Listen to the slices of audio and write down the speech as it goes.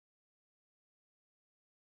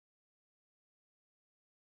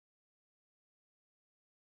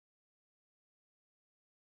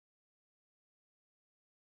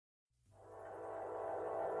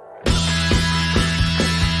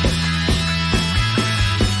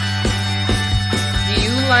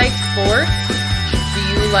sports? Do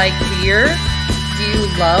you like beer? Do you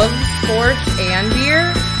love sports and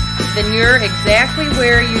beer? Then you're exactly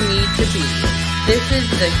where you need to be. This is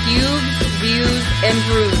the Huebs, Views, and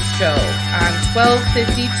Brews show on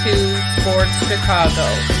 1252 Sports Chicago.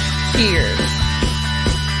 Cheers.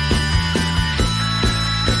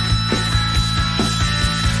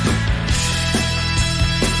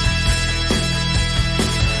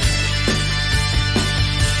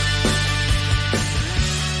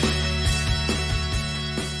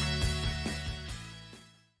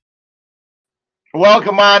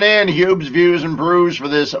 Welcome on in, Huebs, Views, and Brews for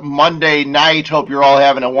this Monday night. Hope you're all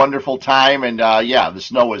having a wonderful time. And the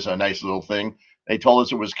snow is a nice little thing. They told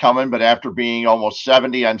us it was coming, but after being almost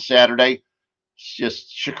 70 on Saturday, it's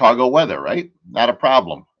just Chicago weather, right? Not a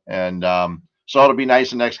problem. And so it'll be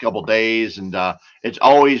nice the next couple days. And it's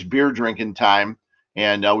always beer drinking time.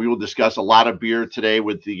 And we will discuss a lot of beer today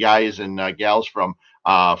with the guys and gals from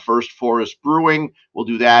First Forest Brewing. We'll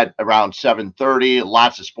do that around 7:30.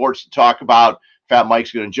 Lots of sports to talk about. Fat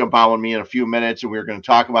Mike's going to jump on with me in a few minutes, and we're going to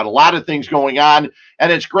talk about a lot of things going on.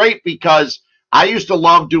 And it's great because I used to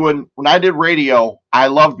love doing, when I did radio, I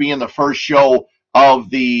loved being the first show of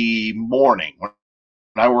the morning. When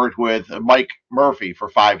I worked with Mike Murphy for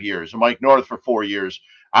 5 years and Mike North for 4 years,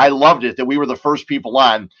 I loved it that we were the first people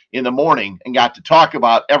on in the morning and got to talk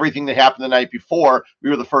about everything that happened the night before. We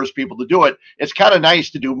were the first people to do it. It's kind of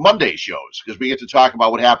nice to do Monday shows because we get to talk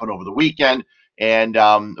about what happened over the weekend. And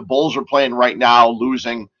the Bulls are playing right now,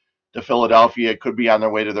 losing to Philadelphia. Could be on their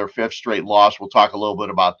way to their fifth straight loss. We'll talk a little bit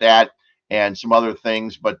about that and some other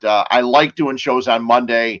things. But I like doing shows on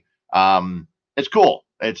Monday. It's cool.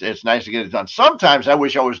 It's nice to get it done. Sometimes I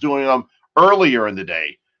wish I was doing them earlier in the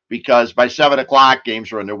day because by 7 o'clock,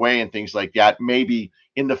 games are underway and things like that. Maybe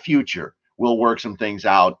in the future we'll work some things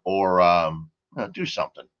out or do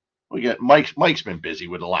something. We get Mike's been busy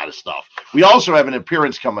with a lot of stuff. We also have an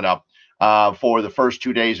appearance coming up for the first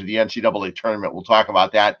 2 days of the NCAA tournament. We'll talk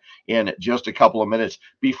about that in just a couple of minutes.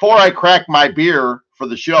 Before I crack my beer for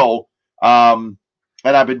the show, and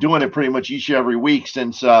I've been doing it pretty much each and every week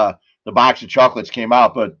since the box of chocolates came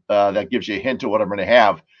out, but that gives you a hint of what I'm going to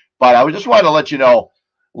have. But I just wanted to let you know,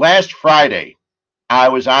 last Friday, I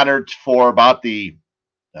was honored for about the,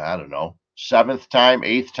 7th time,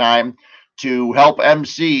 8th time, to help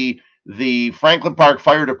MC the Franklin Park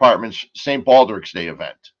Fire Department's St. Baldrick's Day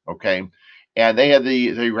event. Okay. And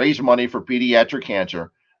they raised money for pediatric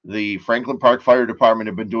cancer. The Franklin Park Fire Department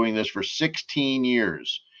have been doing this for 16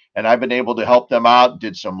 years. And I've been able to help them out,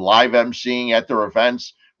 did some live emceeing at their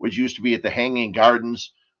events, which used to be at the Hanging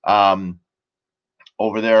Gardens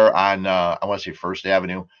over there on, I want to say First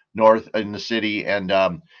Avenue, north in the city. And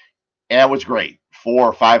it was great. 400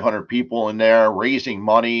 or 500 people in there raising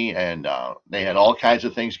money. And they had all kinds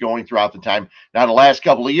of things going throughout the time. Now, the last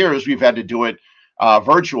couple of years, we've had to do it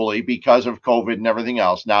virtually because of COVID and everything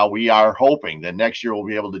else. Now we are hoping that next year we'll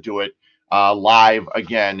be able to do it live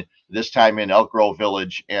again, this time in Elk Grove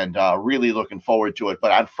Village, and really looking forward to it.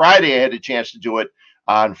 But on Friday, I had a chance to do it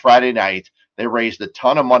on Friday night. They raised a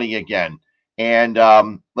ton of money again. And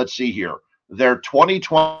let's see here. Their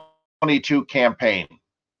 2022 campaign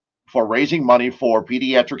for raising money for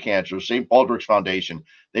pediatric cancer, St. Baldrick's Foundation,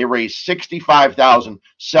 they raised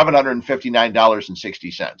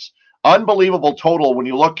 $65,759.60. Unbelievable total when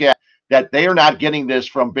you look at that. They are not getting this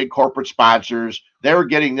from big corporate sponsors. They're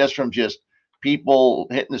getting this from just people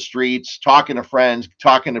hitting the streets, talking to friends,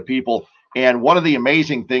 talking to people. And one of the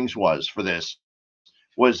amazing things was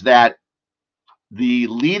that the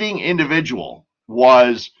leading individual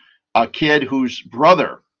was a kid whose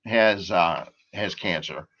brother has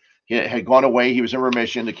cancer. He had gone away. He was in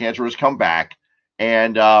remission. The cancer has come back.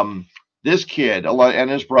 And this kid and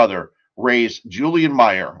his brother raised Julian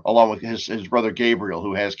Meyer, along with his brother Gabriel,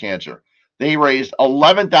 who has cancer. They raised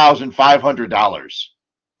 $11,500.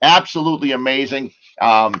 Absolutely amazing.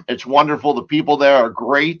 It's wonderful. The people there are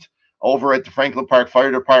great over at the Franklin Park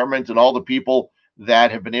Fire Department and all the people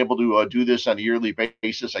that have been able to do this on a yearly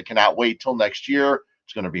basis. I cannot wait till next year.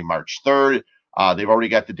 It's going to be March 3rd. They've already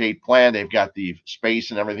got the date planned. They've got the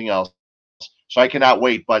space and everything else. So I cannot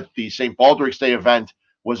wait. But the St. Baldrick's Day event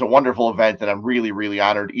was a wonderful event, and I'm really, really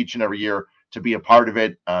honored each and every year to be a part of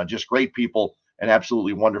it. Just great people and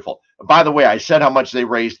absolutely wonderful. By the way, I said how much they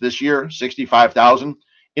raised this year, $65,000.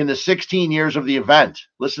 In the 16 years of the event,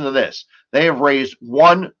 listen to this, they have raised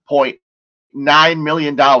 $1.9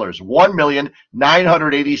 million,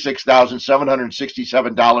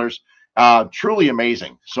 $1,986,767. Truly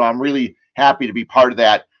amazing. So I'm really happy to be part of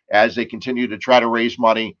that as they continue to try to raise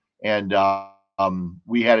money. And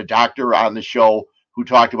we had a doctor on the show who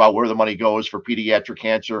talked about where the money goes for pediatric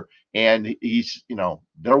cancer. And he's,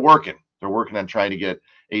 they're working. They're working on trying to get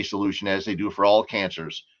a solution, as they do for all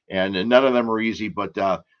cancers. And none of them are easy, but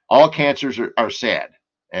all cancers are sad.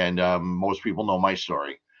 And most people know my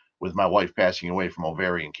story with my wife passing away from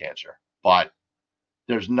ovarian cancer. But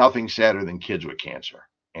there's nothing sadder than kids with cancer.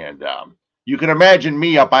 And you can imagine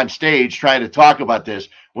me up on stage trying to talk about this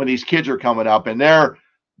when these kids are coming up and they're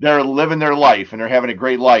living their life and they're having a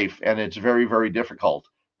great life, and it's very, very difficult.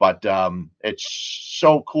 But it's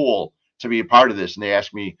so cool to be a part of this. And they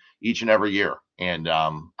ask me each and every year. And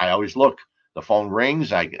I always look. The phone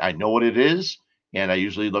rings. I know what it is. And I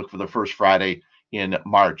usually look for the first Friday in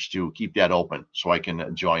March to keep that open so I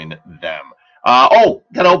can join them.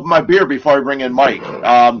 Gotta open my beer before I bring in Mike.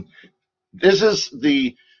 This is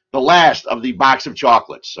the last of the box of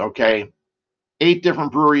chocolates, okay? 8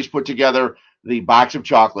 different breweries put together the box of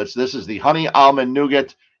chocolates. This is the Honey Almond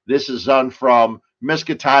Nougat. This is done from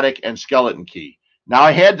Miskatonic and Skeleton Key. Now,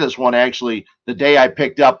 I had this one actually the day I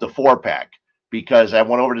picked up the 4-pack because I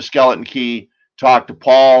went over to Skeleton Key, talked to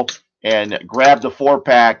Paul, and grabbed the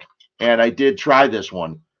 4-pack, and I did try this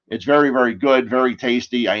one. It's very, very good, very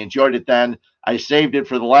tasty. I enjoyed it then. I saved it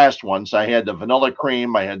for the last one. So I had the vanilla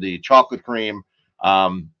cream. I had the chocolate cream.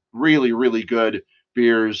 Really, really good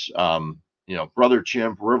beers. Brother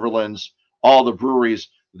Chimp, Riverlands, all the breweries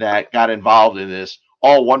that got involved in this,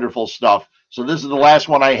 all wonderful stuff. So this is the last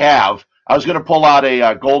one I have. I was going to pull out a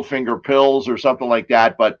Goldfinger Pills or something like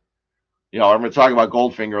that, but, I'm going to talk about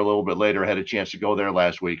Goldfinger a little bit later. I had a chance to go there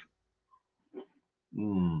last week.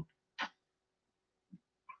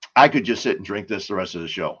 I could just sit and drink this the rest of the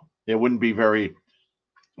show. It wouldn't be very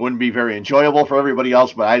enjoyable for everybody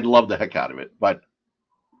else, but I'd love the heck out of it. But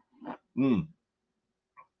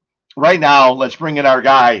right now, let's bring in our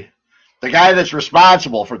guy, the guy that's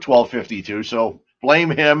responsible for 1252. So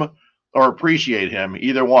blame him or appreciate him,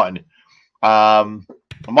 either one.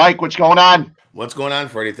 Mike, what's going on? What's going on,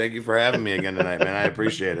 Freddie? Thank you for having me again tonight, man. I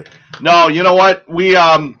appreciate it. No, you know what? We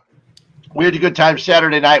had a good time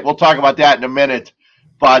Saturday night. We'll talk about that in a minute.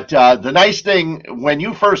 But the nice thing, when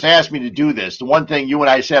you first asked me to do this, the one thing you and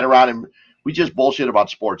I sat around and we just bullshit about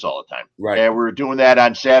sports all the time. Right. And we were doing that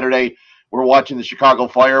on Saturday. We're watching the Chicago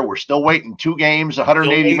Fire. We're still waiting 2 games,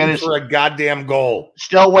 180 minutes. For a goddamn goal.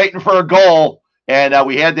 Still waiting for a goal. And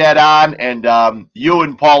we had that on. And you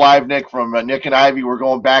and Paul Ivnick from Nick and Ivy were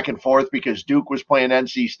going back and forth because Duke was playing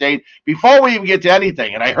NC State. Before we even get to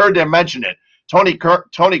anything, and I heard them mention it, Tony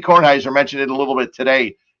Kornheiser mentioned it a little bit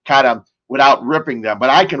today, kind of without ripping them. But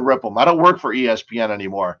I can rip them. I don't work for ESPN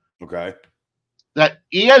anymore. Okay. That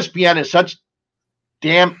ESPN is such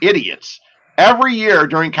damn idiots. Every year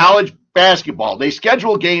during college basketball, they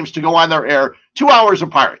schedule games to go on their air 2 hours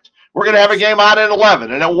apart. We're going to have a game on at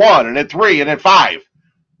 11 and at 1 and at 3 and at 5.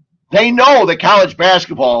 They know that college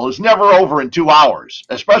basketball is never over in 2 hours,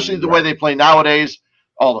 especially the way they play nowadays,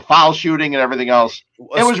 all the foul shooting and everything else.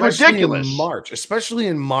 It was ridiculous. Especially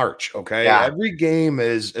in March, okay? Yeah. Every game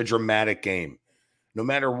is a dramatic game. No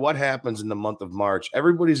matter what happens in the month of March,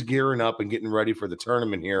 everybody's gearing up and getting ready for the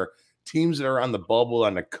tournament here. Teams that are on the bubble,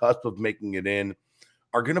 on the cusp of making it in,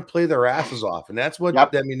 are going to play their asses off. And that's what, I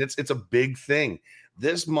mean, it's a big thing.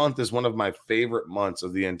 This month is one of my favorite months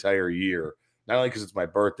of the entire year. Not only because it's my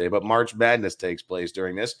birthday, but March Madness takes place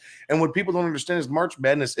during this. And what people don't understand is March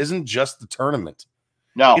Madness isn't just the tournament.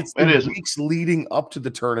 No, it's the weeks leading up to the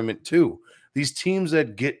tournament too. These teams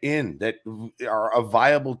that get in, that are a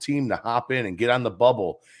viable team to hop in and get on the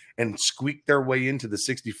bubble and squeak their way into the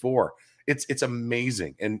 64. It's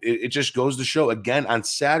amazing. And it just goes to show, again, on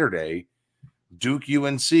Saturday, Duke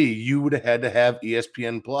UNC, you would have had to have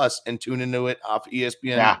ESPN Plus and tune into it off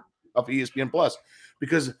ESPN, off ESPN Plus,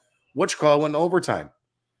 because went to overtime.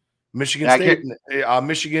 Michigan State,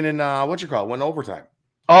 Michigan and went overtime.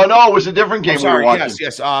 Oh no, it was a different game we were watching.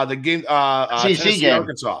 Yes. The game, Tennessee game.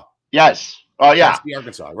 Arkansas. Yes. Oh yeah. Tennessee,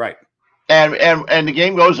 Arkansas. Right. And the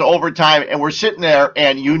game goes to overtime, and we're sitting there,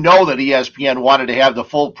 and you know that ESPN wanted to have the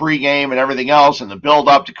full pregame and everything else, and the build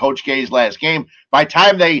up to Coach K's last game. By the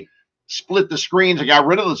time they split the screens and got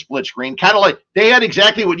rid of the split screen, kind of like they had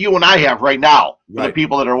exactly what you and I have right now for the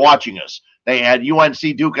people that are watching us. They had UNC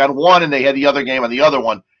Duke on one, and they had the other game on the other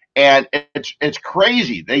one. And it's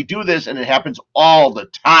crazy. They do this, and it happens all the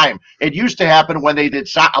time. It used to happen when they did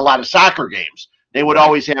a lot of soccer games. They would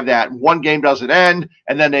always have that. One game doesn't end,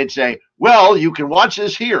 and then they'd say, well, you can watch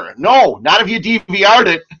this here. No, not if you DVR'd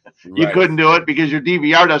it. You couldn't do it because your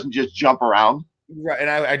DVR doesn't just jump around. Right, and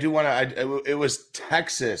I do want to. It was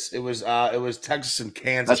Texas. It was Texas and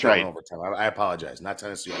Kansas. That's right. Overtime. I apologize, not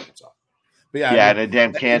Tennessee, Arkansas. But and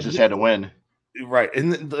damn Kansas had to win. Right,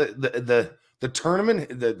 and the The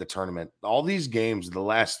tournament, all these games the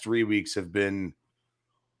last 3 weeks have been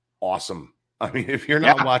awesome. I mean, if you're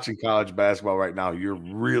not watching college basketball right now, you're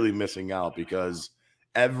really missing out because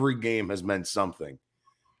every game has meant something.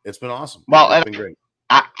 It's been awesome. Well, It's been great.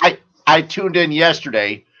 I tuned in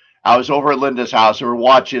yesterday. I was over at Linda's house. We were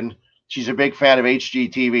watching. She's a big fan of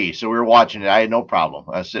HGTV, so we were watching it. I had no problem.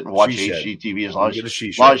 I sit and watch HGTV as long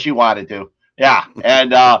as she wanted to. Yeah,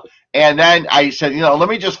 and then I said, let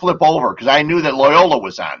me just flip over because I knew that Loyola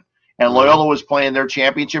was on, and Loyola was playing their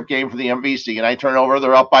championship game for the MVC, and I turn over.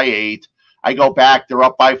 They're up by 8. I go back. They're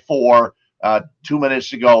up by 4. 2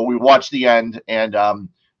 minutes ago, we watched the end, and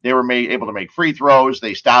they were able to make free throws.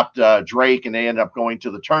 They stopped Drake, and they ended up going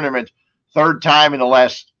to the tournament. Third time in the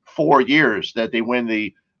last 4 years that they win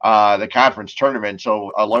the conference tournament.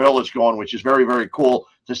 So Loyola's going, which is very, very cool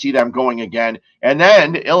to see them going again. And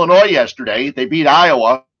then Illinois yesterday, they beat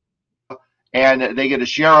Iowa, and they get a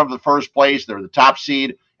share of the first place. They're the top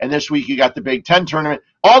seed. And this week you got the Big Ten tournament.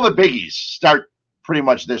 All the biggies start pretty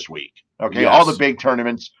much this week. Okay, all the big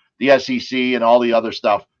tournaments, the SEC and all the other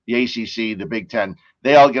stuff, the ACC, the Big Ten,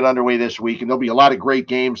 they all get underway this week, and there'll be a lot of great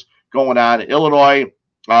games going on. Illinois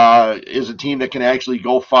is a team that can actually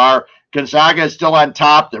go far. Gonzaga is still on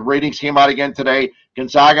top. The ratings came out again today.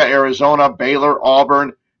 Gonzaga, Arizona, Baylor,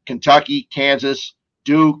 Auburn, Kentucky, Kansas,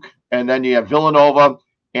 Duke, and then you have Villanova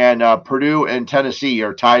and Purdue and Tennessee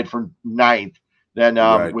are tied for 9th. Then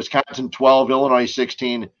Wisconsin 12, Illinois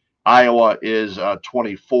 16, Iowa is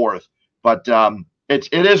 24th. But it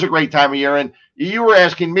is a great time of year. And you were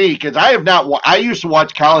asking me because I used to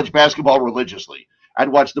watch college basketball religiously. I'd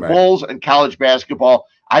watch the Bulls and college basketball.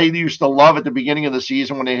 I used to love at the beginning of the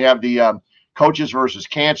season when they have the coaches versus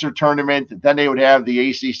cancer tournament. Then they would have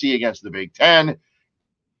the ACC against the Big Ten.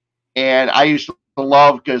 And I used to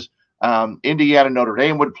love because Indiana, Notre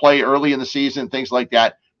Dame would play early in the season, things like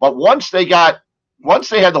that. But once they had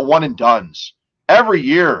the one and dones, every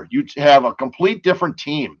year you'd have a complete different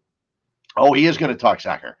team. Oh, he is going to talk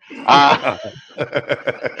soccer.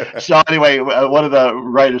 So anyway, one of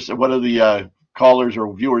the callers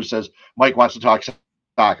or viewers says Mike wants to talk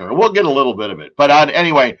soccer. We'll get a little bit of it, but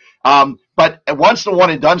anyway. But once the one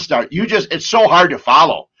and done start, it's so hard to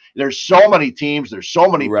follow. There's so many teams. There's so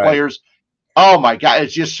many players. Oh my God,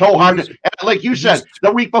 it's just so hard. Like you said,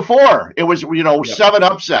 the week before it was 7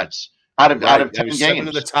 upsets. Out of 10 games. 7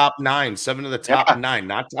 of the top 9, 7 of the top 9,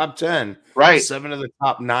 not top 10. Right. 7 of the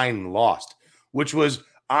top 9 lost, which was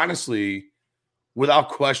honestly, without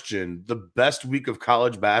question, the best week of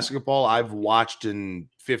college basketball I've watched in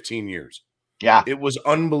 15 years. Yeah. It was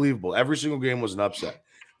unbelievable. Every single game was an upset.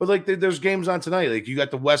 But there's games on tonight. Like you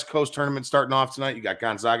got the West Coast tournament starting off tonight. You got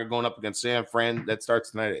Gonzaga going up against San Fran. That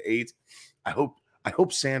starts tonight at 8. I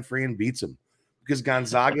hope San Fran beats them because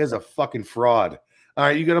Gonzaga is a fucking fraud. All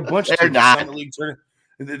right, you got a bunch of teams in the league tournament.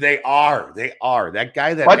 They are. That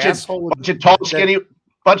guy, bunch of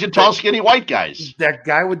tall, skinny white guys. That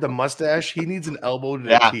guy with the mustache, he needs an elbow to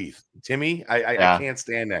the teeth. Timmy, I can't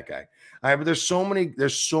stand that guy. All right, but there's so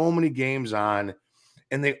many games on,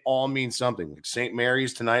 and they all mean something. Like St.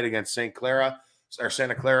 Mary's tonight against Santa Clara.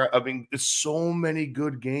 I mean, there's so many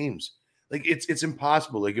good games. Like it's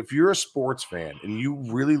impossible. Like if you're a sports fan and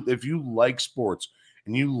if you like sports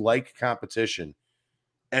and you like competition,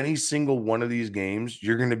 any single one of these games,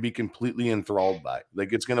 you're going to be completely enthralled by.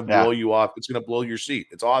 Like it's going to blow you off. It's going to blow your seat.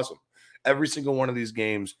 It's awesome. Every single one of these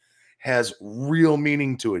games has real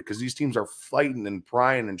meaning to it because these teams are fighting and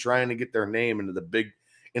prying and trying to get their name into the big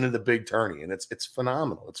tourney, and it's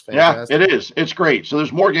phenomenal. It's fantastic. Yeah, it is. It's great. So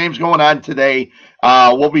there's more games going on today.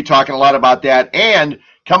 We'll be talking a lot about that, and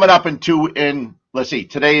coming up let's see.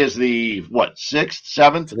 Today is the 6th,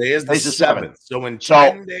 7th. Today is the 7th. So in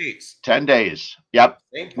 10 days. 10 days. Yep.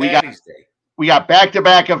 We got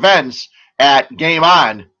back-to-back events at Game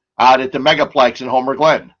On out at the Megaplex in Homer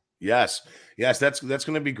Glen. Yes, that's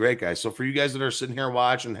going to be great, guys. So for you guys that are sitting here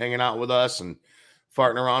watching, hanging out with us, and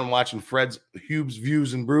farting around watching Fred's Huebs,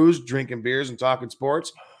 Views, and Brews, drinking beers and talking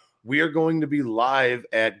sports, we are going to be live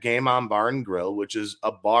at Game On Bar and Grill, which is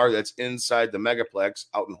a bar that's inside the Megaplex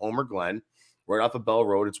out in Homer Glen, right off of Bell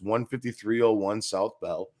Road. It's 15301 South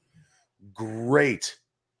Bell. Great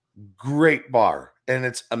bar, and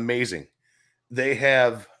it's amazing. They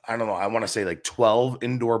have, I don't know, I want to say like 12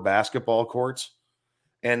 indoor basketball courts,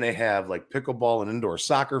 and they have like pickleball and indoor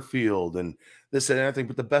soccer field and this and everything.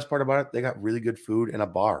 But the best part about it, they got really good food and a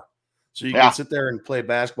bar. So you can sit there and play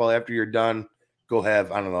basketball after you're done. Go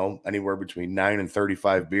have, I don't know, anywhere between 9 and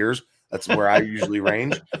 35 beers. That's where I usually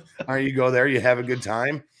range. All right, you go there, you have a good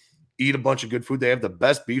time, eat a bunch of good food. They have the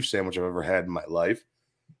best beef sandwich I've ever had in my life.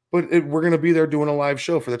 But we're going to be there doing a live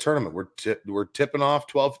show for the tournament. We're tipping off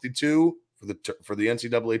 12:52 for the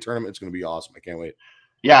NCAA tournament. It's going to be awesome. I can't wait.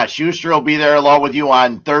 Yeah, Schuster will be there along with you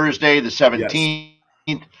on Thursday, the 17th.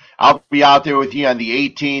 Yes. I'll be out there with you on the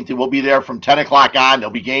 18th, and we'll be there from 10 o'clock on.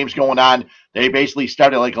 There'll be games going on. They basically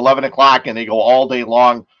start at like 11 o'clock, and they go all day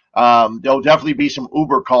long. There'll definitely be some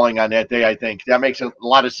Uber calling on that day, I think. That makes a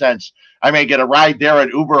lot of sense. I may get a ride there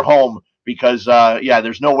at Uber home because,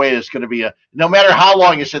 there's no way it's going to be no matter how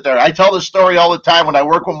long you sit there. I tell this story all the time. When I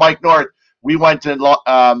work with Mike North, we went to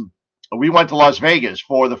Las Vegas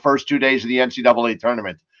for the first 2 days of the NCAA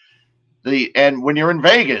tournament. And when you're in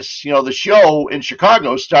Vegas, the show in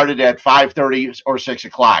Chicago started at 5:30 or 6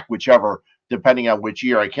 o'clock, whichever, depending on which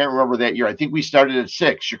year. I can't remember that year. I think we started at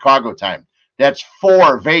 6 Chicago time. That's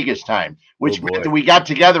 4 Vegas time, which meant that we got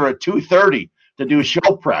together at 2:30 to do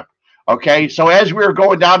show prep. Okay, so as we were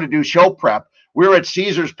going down to do show prep, we were at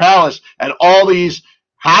Caesar's Palace, and all these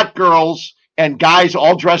hot girls and guys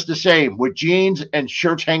all dressed the same with jeans and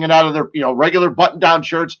shirts hanging out of their, regular button-down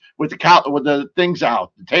shirts with the things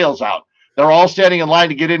out, the tails out. They're all standing in line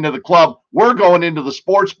to get into the club. We're going into the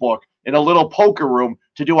sports book in a little poker room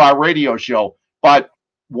to do our radio show. But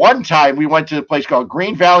one time we went to a place called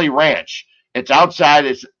Green Valley Ranch. It's outside.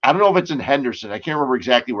 I don't know if it's in Henderson. I can't remember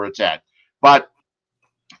exactly where it's at. But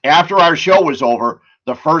after our show was over,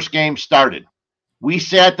 the first game started. We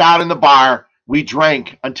sat down in the bar. We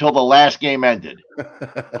drank until the last game ended.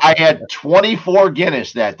 I had 24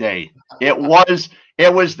 Guinness that day. It was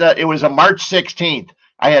a March 16th.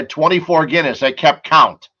 I had 24 Guinness. I kept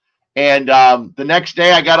count. And the next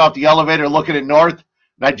day I got off the elevator looking at North,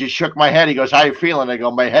 and I just shook my head. He goes, "How you feeling?" I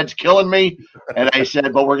go, "My head's killing me." And I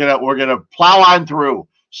said, "But we're gonna plow on through."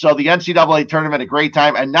 So the NCAA tournament, a great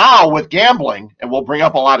time. And now with gambling, and we'll bring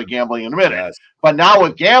up a lot of gambling in a minute, yes. But now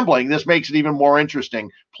with gambling, this makes it even more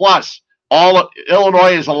interesting. Plus,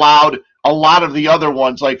 Illinois is allowed a lot of the other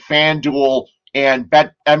ones like FanDuel and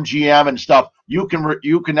BetMGM and stuff. You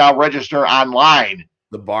can now register online.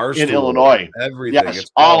 The bars in Illinois, everything, yes,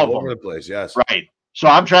 it's all of them, over the place, yes, right. So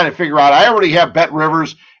I'm trying to figure out. I already have Bet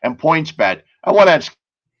Rivers and PointsBet. I won on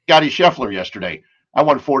Scotty Scheffler yesterday. I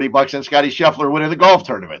won $40 on Scotty Scheffler winning the golf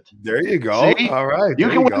tournament. There you go. See? All right, you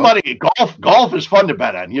can win money. Golf is fun to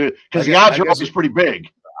bet on you because the odds are always pretty big.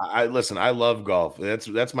 I love golf.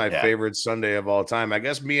 That's my favorite Sunday of all time. I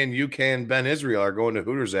guess me and UK and Ben Israel are going to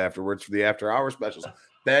Hooters afterwards for the after hour specials.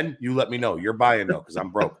 Ben, you let me know. You're buying though because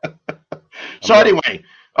I'm broke. Anyway,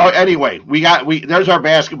 there's our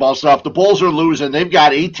basketball stuff. The Bulls are losing. They've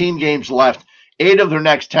got 18 games left, 8 of their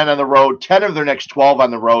next 10 on the road, 10 of their next 12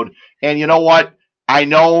 on the road. And you know what? I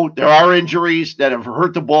know there are injuries that have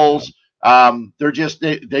hurt the Bulls.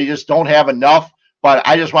 They just don't have enough. But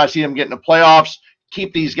I just want to see them get in the playoffs,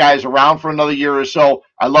 keep these guys around for another year or so.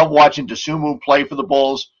 I love watching Dosunmu play for the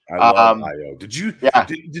Bulls. I love Ayo. Did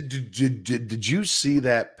you see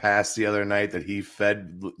that pass the other night that he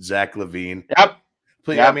fed Zach LaVine? Yep.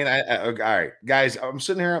 Please, yep. I mean, all right, guys. I'm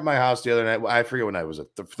sitting here at my house the other night. I forget what night was it.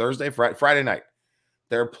 Thursday, Friday night.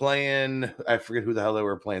 They're playing. I forget who the hell they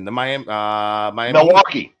were playing. The Miami.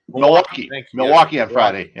 Milwaukee on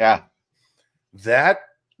Friday. Yeah. That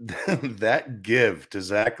give to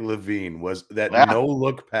Zach LaVine was that no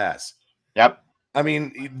look pass. Yep. I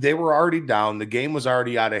mean, they were already down. The game was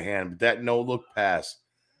already out of hand, but that no-look pass.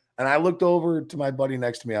 And I looked over to my buddy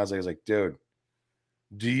next to me. I was like, dude,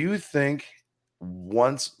 do you think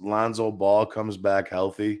once Lonzo Ball comes back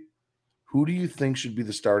healthy, who do you think should be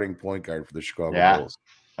the starting point guard for the Chicago Bulls?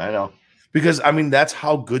 I know. Because, I mean, that's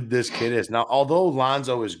how good this kid is. Now, although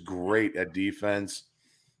Lonzo is great at defense,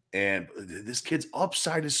 and this kid's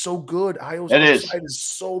upside is so good. Ayo's upside is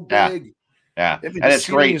so big. Yeah. I mean, and it's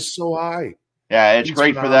great. Is so high. Yeah, it's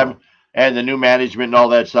great for them and the new management and all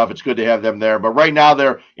that stuff. It's good to have them there. But right now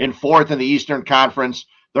they're in 4th in the Eastern Conference.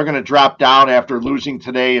 They're going to drop down after losing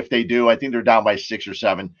today if they do. I think they're down by 6 or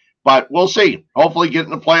 7. But we'll see. Hopefully get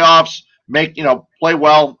in the playoffs, play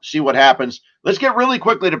well, see what happens. Let's get really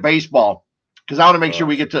quickly to baseball because I want to make sure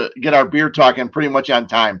we get our beer talking pretty much on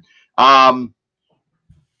time. No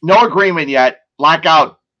agreement yet.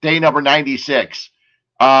 Lockout day number 96.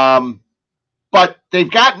 But they've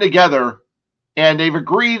gotten together. And they've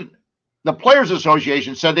agreed, the Players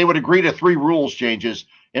Association said they would agree to 3 rules changes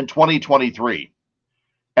in 2023.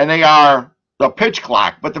 And they are the pitch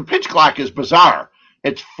clock. But the pitch clock is bizarre.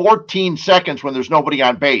 It's 14 seconds when there's nobody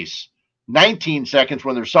on base, 19 seconds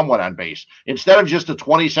when there's someone on base, instead of just a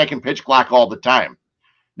 20-second pitch clock all the time.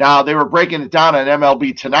 Now, they were breaking it down on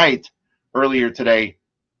MLB Tonight earlier today.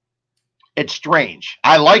 It's strange.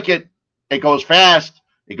 I like it. It goes fast.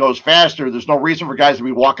 It goes faster. There's no reason for guys to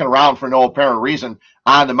be walking around for no apparent reason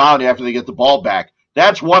on the mound after they get the ball back.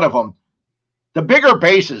 That's one of them. The bigger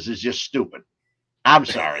bases is just stupid. I'm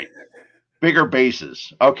sorry. bigger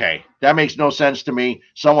bases. Okay, that makes no sense to me.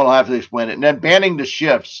 Someone will have to explain it. And then banning the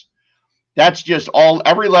shifts. That's just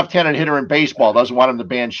every left-handed hitter in baseball doesn't want him to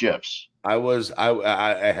ban shifts. I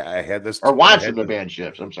had this or wants him to ban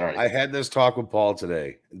shifts. I'm sorry. I had this talk with Paul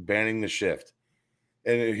today, banning the shift.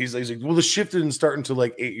 And he's like, well, the shift didn't start until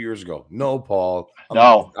like 8 years ago. No, Paul.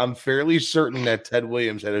 I'm fairly certain that Ted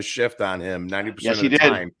Williams had a shift on him 90% of the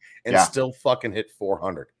time and still fucking hit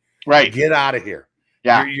 400. Right. Get out of here.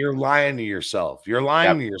 Yeah. You're lying to yourself. You're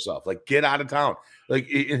lying to yourself. Like, get out of town. Like,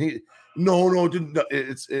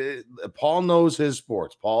 Paul knows his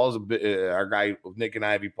sports. Paul is our guy, Nick and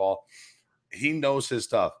Ivy, Paul. He knows his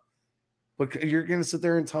stuff. But you're going to sit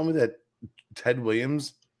there and tell me that Ted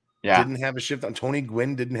Williams didn't have a shift on Tony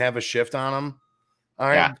Gwynn, didn't have a shift on him. All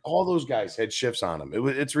right. All those guys had shifts on them.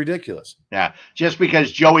 It's ridiculous. Yeah. Just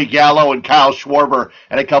because Joey Gallo and Kyle Schwarber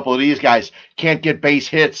and a couple of these guys can't get base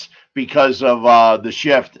hits because of the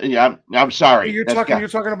shift. Yeah, I'm sorry. You're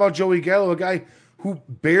talking about Joey Gallo, a guy who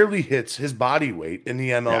barely hits his body weight in the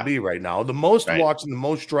MLB right now. The most walks and the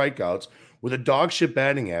most strikeouts with a dog shit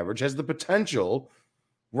batting average has the potential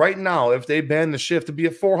right now, if they ban the shift, to be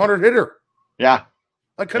a 400 hitter. Yeah.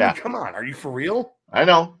 Like, come on. Are you for real? I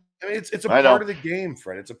know. I mean, it's a part of the game,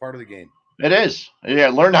 Fred. It's a part of the game. It is. Yeah,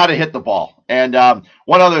 learn how to hit the ball. And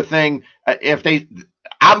one other thing,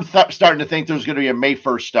 I'm starting to think there's going to be a May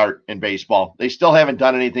 1st start in baseball. They still haven't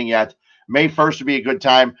done anything yet. May 1st would be a good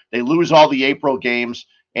time. They lose all the April games.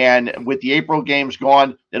 And with the April games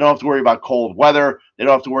gone, they don't have to worry about cold weather. They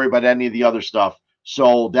don't have to worry about any of the other stuff.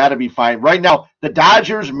 So that'll be fine. Right now, the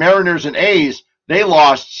Dodgers, Mariners, and A's, they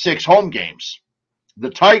lost 6 home games. The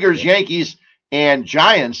Tigers, Yankees, and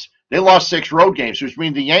Giants, they lost 6 road games, which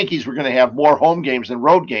means the Yankees were going to have more home games than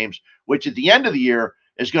road games, which at the end of the year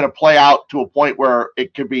is going to play out to a point where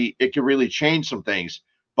it could really change some things.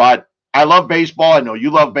 But I love baseball. I know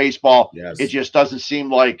you love baseball. Yes. It just doesn't seem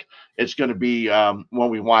like it's going to be when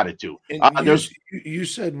we want it to. You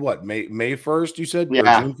said what? May 1st? You said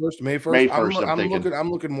yeah. Or June 1st? May 1st? May 1st.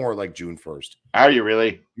 I'm looking more like June 1st. Are you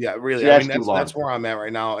really? Yeah, really. See, I mean, that's where I'm at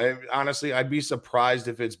right now. And honestly, I'd be surprised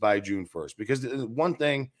if it's by June 1st, because one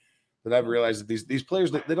thing that I've realized that these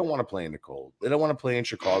players, they don't want to play in the cold. They don't want to play in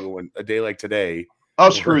Chicago on a day like today. Oh,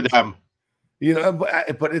 screw them. You know, but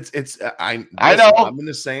I know I'm in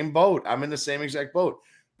the same boat. I'm in the same exact boat,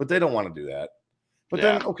 but they don't want to do that. But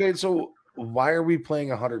then, okay, so why are we playing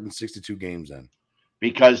 162 games then?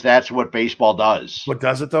 Because that's what baseball does. What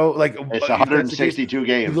does it though? Like, it's 162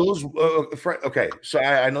 games. Those okay. So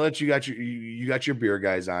I know that you got your beer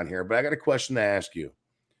guys on here, but I got a question to ask you.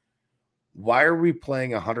 Why are we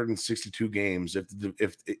playing 162 games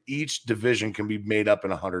if each division can be made up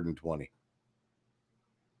in 120?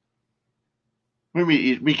 I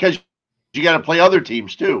mean, because you got to play other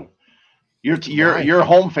teams too. Your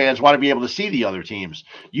home fans want to be able to see the other teams.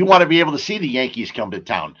 You want to be able to see the Yankees come to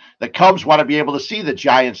town. The Cubs want to be able to see the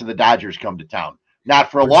Giants and the Dodgers come to town.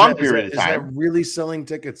 Not for a long period of time. Is that really selling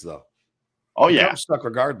tickets though? Oh yeah, I'm stuck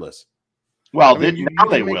regardless. Well, now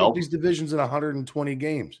they will. These divisions in 120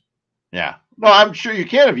 games. Yeah, no, I'm sure you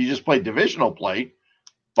can if you just play divisional play.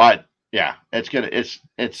 But yeah, it's got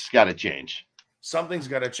to change. Something's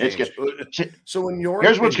got to change. So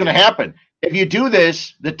here's what's going to happen. If you do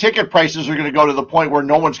this, the ticket prices are going to go to the point where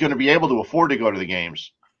no one's going to be able to afford to go to the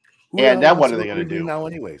games. And then what are they going to do now,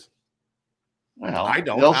 anyways? Well, I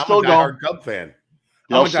don't. They'll still go. I'm a Cub fan.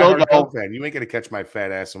 I'm a diehard Cub fan. You ain't going to catch my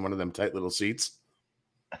fat ass in one of them tight little seats.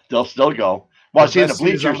 They'll still go. Well, see, the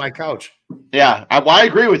bleachers on my couch. Yeah, I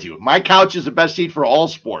agree with you. My couch is the best seat for all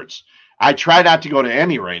sports. I try not to go to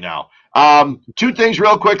any right now. 2 things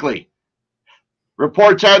real quickly.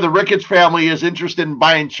 Reports are the Ricketts family is interested in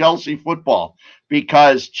buying Chelsea football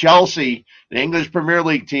because Chelsea, the English Premier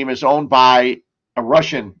League team, is owned by a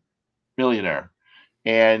Russian millionaire,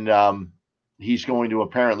 and he's going to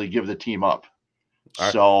apparently give the team up.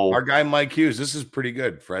 Our guy Mike Hughes, this is pretty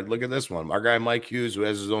good, Fred. Look at this one. Our guy Mike Hughes, who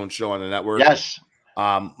has his own show on the network. Yes.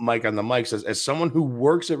 Mike on the mic says, as someone who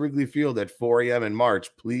works at Wrigley Field at 4 a.m. in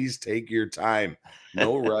March, please take your time.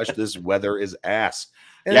 No rush. This weather is ass.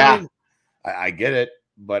 And yeah. I mean, I get it,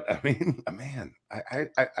 but I mean, man,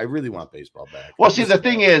 I really want baseball back. Well, see, the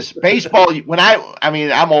thing is, baseball, when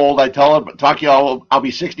I'm old, I'll be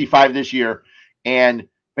 65 this year, and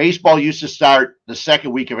baseball used to start the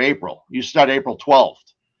second week of April. You start April 12th,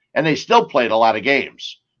 and they still played a lot of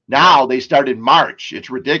games. Now they start in March. It's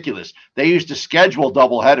ridiculous. They used to schedule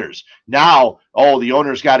doubleheaders. Now, the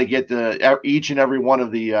owners got to get each and every one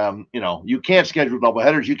of the, you can't schedule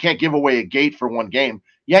doubleheaders. You can't give away a gate for one game.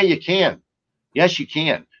 Yeah, you can. Yes, you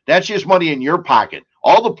can. That's just money in your pocket.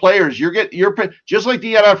 All the players, you're just like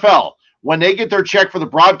the NFL. When they get their check for the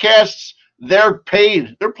broadcasts, they're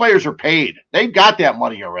paid. Their players are paid. They've got that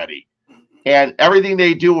money already. And everything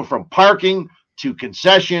they do from parking to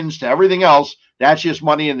concessions to everything else, that's just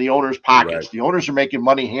money in the owners' pockets. Right. The owners are making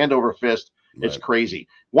money hand over fist. It's Right. crazy.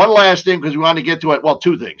 One last thing, because we want to get to it. Well,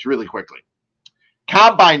 two things really quickly.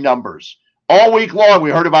 Combine numbers. All week long, we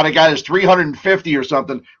heard about a guy that's 350 or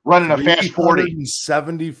something running a fast 40.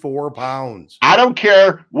 374 pounds. I don't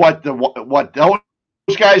care what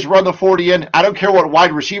those guys run the 40 in. I don't care what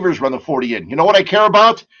wide receivers run the 40 in. You know what I care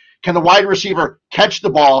about? Can the wide receiver catch the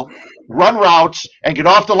ball, run routes, and get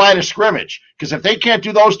off the line of scrimmage? Because if they can't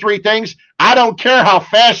do those three things, I don't care how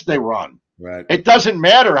fast they run. Right. It doesn't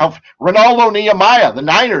matter how Ronaldo Nehemiah, the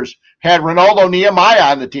Niners had Ronaldo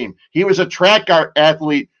Nehemiah on the team. He was a track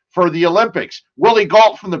athlete for the Olympics. Willie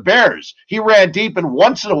Gault from the Bears. He ran deep, and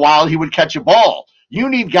once in a while he would catch a ball. You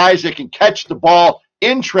need guys that can catch the ball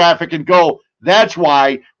in traffic and go. That's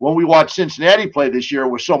why when we watched Cincinnati play this year, it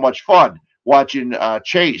was so much fun watching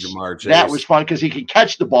Chase. Jamar Chase. That was fun because he can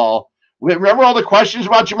catch the ball. Remember all the questions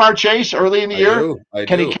about Jamar Chase early in the year?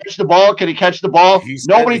 Can he catch the ball? Can he catch the ball?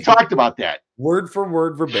 Nobody talked about that. Word for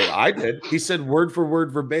word verbatim. I did. He said word for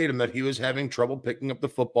word verbatim that he was having trouble picking up the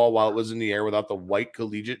football while it was in the air without the white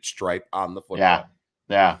collegiate stripe on the football.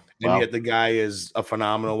 Yeah. And yet the guy is a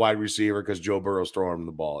phenomenal wide receiver because Joe Burrow's throwing him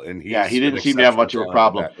the ball. And he didn't seem to have much of a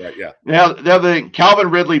problem. Right, yeah. Now, the other thing,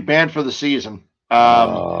 Calvin Ridley banned for the season.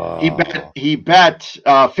 He bet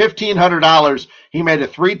 $1,500. He made a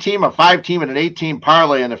 3-team, a 5-team, and an 8-team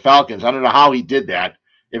parlay on the Falcons. I don't know how he did that.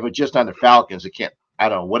 If it's just on the Falcons, I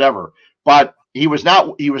don't know, whatever. But he was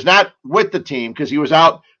not with the team because he was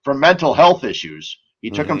out for mental health issues. He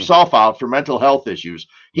took himself out for mental health issues.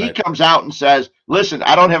 He comes out and says, listen,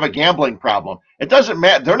 I don't have a gambling problem. It doesn't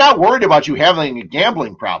matter. They're not worried about you having a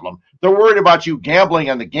gambling problem. They're worried about you gambling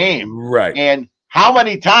on the game. Right. And how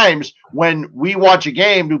many times when we watch a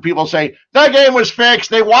game do people say, the game was fixed,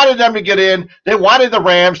 they wanted them to get in, they wanted the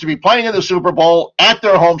Rams to be playing in the Super Bowl at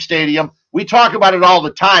their home stadium. We talk about it all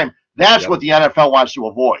the time. That's what the NFL wants to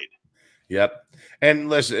avoid. Yep. And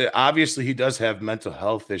listen, obviously he does have mental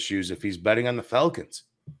health issues if he's betting on the Falcons.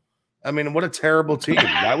 I mean, what a terrible team.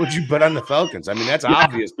 Why would you bet on the Falcons? I mean, that's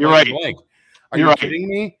obvious. You're right. Are you kidding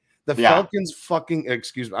me? The Falcons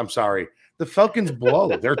I'm sorry. The Falcons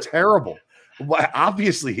blow. They're terrible. Well,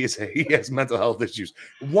 obviously, he has mental health issues.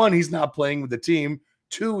 One, he's not playing with the team.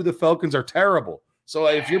 Two, the Falcons are terrible. So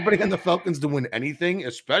if you're betting on the Falcons to win anything,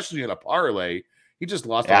 especially in a parlay, he just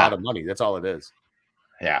lost a lot of money. That's all it is.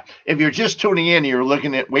 Yeah. If you're just tuning in, you're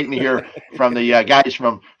waiting to hear from the guys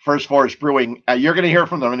from First Forest Brewing. You're going to hear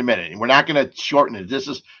from them in a minute. And we're not going to shorten it. It's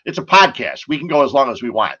a podcast. We can go as long as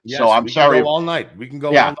we want. Yes, so I'm sorry. We can go all night. We can go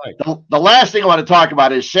all night. The last thing I want to talk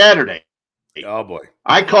about is Saturday. Oh boy.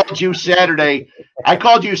 I called you Saturday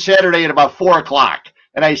at about 4:00.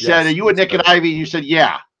 And I said, are you with Nick and Ivy? You said,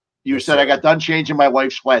 yeah. You said, I got done changing my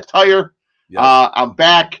wife's flat tire. Yes. I'm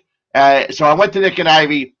back. So I went to Nick and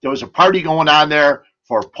Ivy. There was a party going on there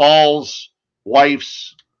for Paul's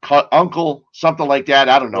wife's uncle, something like that.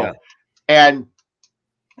 I don't know. Yeah. And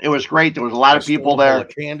it was great. There was a lot of people there.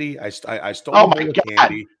 Candy. I stole a bowl of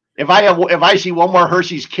candy. If I see one more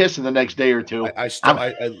Hershey's Kiss in the next day or two, I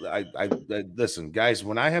listen, guys.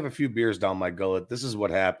 When I have a few beers down my gullet, this is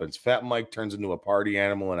what happens. Fat Mike turns into a party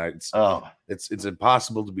animal, and it's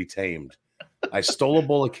impossible to be tamed. I stole a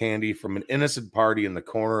bowl of candy from an innocent party in the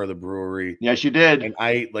corner of the brewery. Yes, you did. And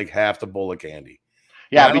I ate like half the bowl of candy.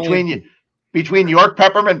 Yeah, between York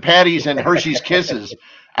peppermint patties and Hershey's Kisses.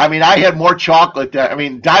 I mean, I had more chocolate there. I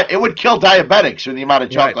mean, it would kill diabetics with the amount of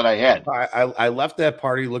chocolate I had. I left that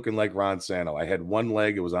party looking like Ron Santo. I had one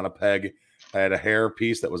leg. It was on a peg. I had a hair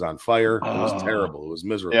piece that was on fire. It was terrible. It was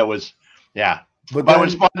miserable. It was, yeah. But it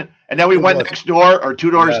was fun. And then we went next door or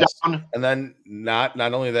 2 doors down. And then not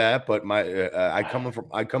only that, but I come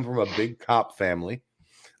from a big cop family.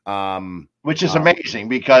 Which is amazing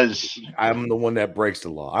because I'm the one that breaks the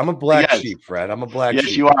law. I'm a black sheep, Fred. I'm a black sheep.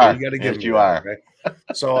 Yes, you are. You got to give me that, okay?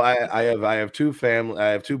 So I have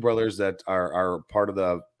two brothers that are part of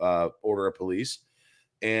the Order of Police,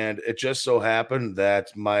 and it just so happened that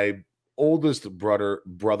my oldest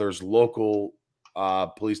brother's local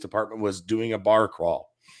police department was doing a bar crawl,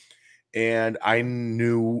 and I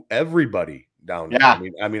knew everybody down there.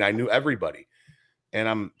 I mean, I knew everybody. And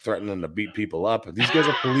I'm threatening to beat people up. These guys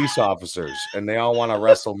are police officers, and they all want to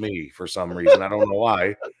wrestle me for some reason. I don't know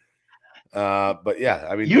why. But yeah,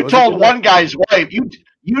 I mean, you told one guy's wife.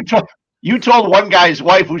 You told one guy's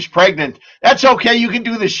wife who's pregnant. That's okay. You can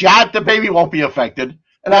do the shot. The baby won't be affected.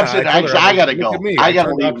 And I'm saying, I gotta go. I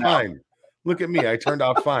gotta leave now. Look at me. I turned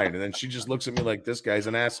out fine. And then she just looks at me like this guy's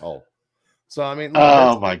an asshole. So I mean,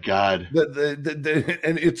 oh my God.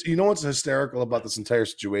 And it's, you know what's hysterical about this entire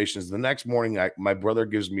situation is the next morning my brother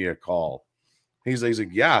gives me a call. He's like,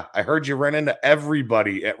 yeah, I heard you ran into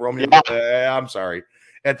everybody at Romeo. Yeah. I'm sorry,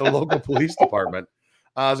 at the local police department.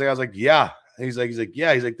 I was like, yeah. He's like,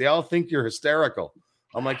 yeah. He's like, they all think you're hysterical.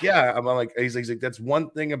 I'm like, yeah. I'm like, he's like, that's one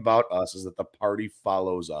thing about us is that the party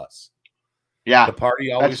follows us. Yeah, the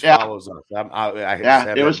party always follows us.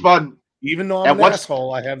 It was fun. Even though I'm an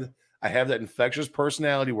asshole, I have that infectious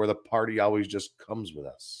personality where the party always just comes with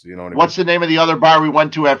us. You know what I mean? What's the name of the other bar we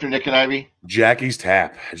went to after Nick and Ivy? Jackie's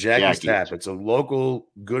Tap. Jackie's Tap. It's a local,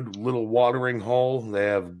 good little watering hole. They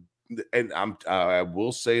have, and I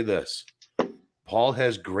will say this: Paul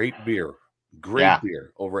has great beer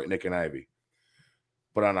over at Nick and Ivy.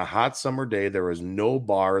 But on a hot summer day, there is no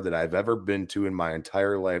bar that I've ever been to in my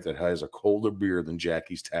entire life that has a colder beer than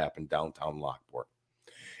Jackie's Tap in downtown Lockport.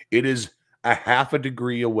 It is a half a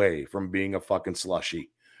degree away from being a fucking slushy.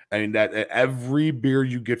 I mean, that every beer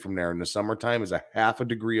you get from there in the summertime is a half a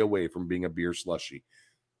degree away from being a beer slushy.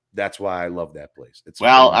 That's why I love that place.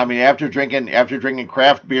 I mean, after drinking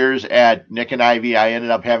craft beers at Nick and Ivy, I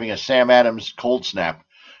ended up having a Sam Adams cold snap.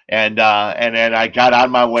 And then I got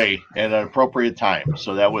on my way at an appropriate time.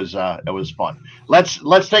 So that was fun.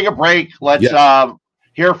 Let's take a break. Let's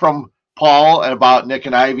hear from Paul about Nick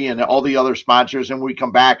and Ivy and all the other sponsors. And when we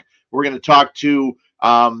come back, we're going to talk to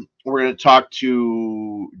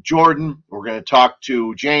Jordan. We're going to talk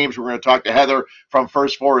to James. We're going to talk to Heather from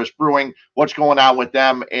First Forest Brewing. What's going on with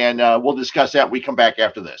them? And we'll discuss that when we come back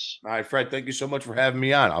after this. All right, Fred, thank you so much for having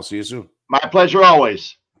me on. I'll see you soon. My pleasure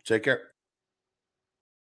always. Take care.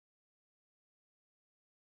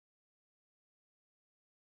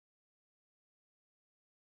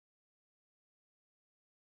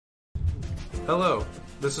 Hello,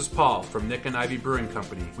 this is Paul from Nick and Ivy Brewing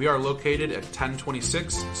Company. We are located at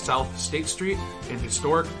 1026 South State Street in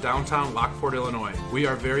historic downtown Lockport, Illinois. We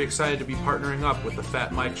are very excited to be partnering up with the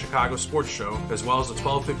Fat Mike Chicago Sports Show as well as the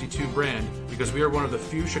 1252 brand because we are one of the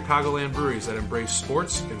few Chicagoland breweries that embrace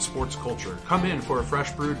sports and sports culture. Come in for a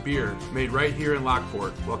fresh brewed beer made right here in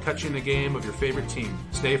Lockport while catching the game of your favorite team.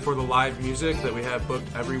 Stay for the live music that we have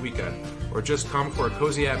booked every weekend. Or just come for a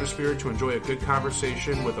cozy atmosphere to enjoy a good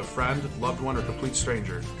conversation with a friend, loved one, or complete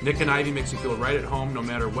stranger. Nick and Ivy makes you feel right at home no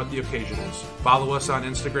matter what the occasion is. Follow us on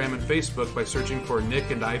Instagram and Facebook by searching for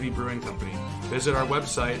Nick and Ivy Brewing Company. Visit our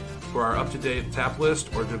website for our up-to-date tap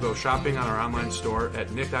list or to go shopping on our online store at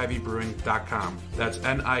nickivybrewing.com. That's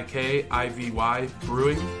Nikivy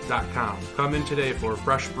brewing.com. Come in today for a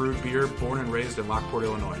fresh brewed beer born and raised in Lockport,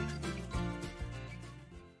 Illinois.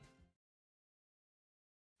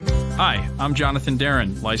 Hi, I'm Jonathan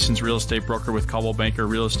Darren, licensed real estate broker with Coldwell Banker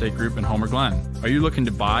Real Estate Group in Homer Glen. Are you looking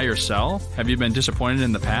to buy or sell? Have you been disappointed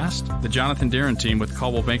in the past? The Jonathan Darren team with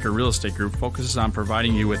Coldwell Banker Real Estate Group focuses on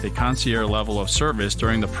providing you with a concierge level of service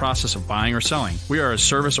during the process of buying or selling. We are a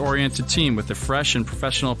service-oriented team with a fresh and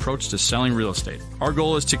professional approach to selling real estate. Our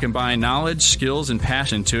goal is to combine knowledge, skills, and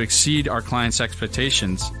passion to exceed our clients'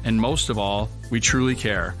 expectations, and most of all, we truly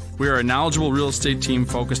care. We are a knowledgeable real estate team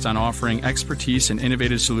focused on offering expertise and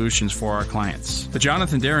innovative solutions for our clients. The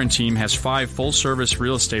Jonathan Darren team has 5 full-service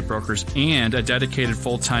real estate brokers and a dedicated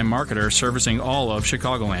full-time marketer servicing all of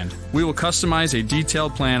Chicagoland. We will customize a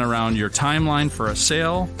detailed plan around your timeline for a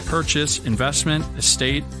sale, purchase, investment,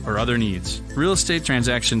 estate, or other needs. Real estate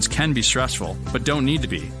transactions can be stressful, but don't need to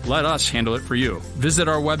be. Let us handle it for you. Visit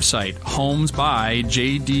our website,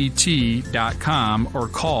 homesbyjdt.com, or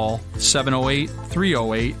call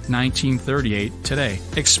 708-308-1938 today.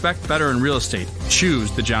 Expect better in real estate.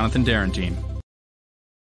 Choose the Jonathan Darren team.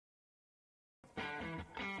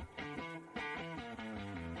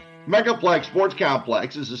 Megaplex Sports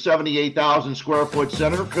Complex is a 78,000 square foot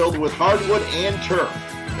center filled with hardwood and turf.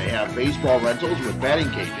 They have baseball rentals with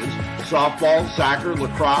batting cages, softball, soccer,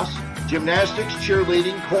 lacrosse, gymnastics,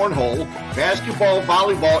 cheerleading, cornhole, basketball,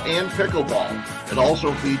 volleyball, and pickleball. It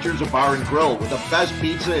also features a bar and grill with the best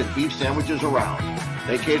pizza and beef sandwiches around.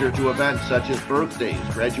 They cater to events such as birthdays,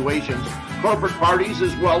 graduations, corporate parties,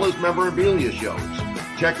 as well as memorabilia shows.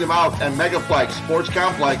 Check them out at Megaplex Sports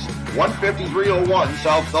Complex, 15301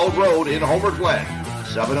 South Bell Road in Homer Glen,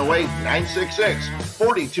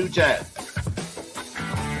 708-966-4210.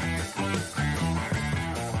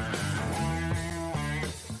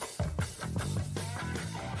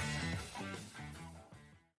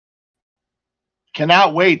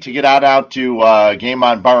 Cannot wait to get out to Game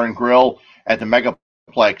On Bar and Grill at the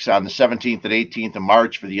Megaplex on the 17th and 18th of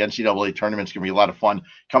March for the NCAA tournament. It's going to be a lot of fun.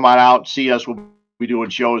 Come on out, see us. We'll be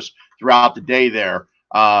doing shows throughout the day there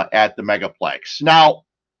at the Megaplex. Now,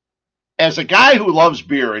 as a guy who loves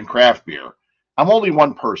beer and craft beer, I'm only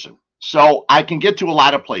one person. So I can get to a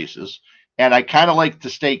lot of places, and I kind of like to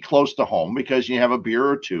stay close to home because you have a beer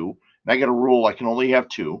or two. And I get a rule I can only have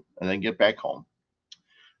two and then get back home,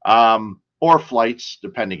 or flights,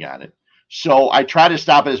 depending on it. So I try to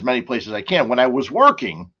stop at as many places as I can. When I was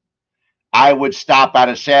working, I would stop on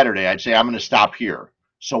a Saturday. I'd say, I'm going to stop here.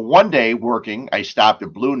 So one day working, I stopped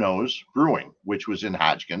at Blue Nose Brewing, which was in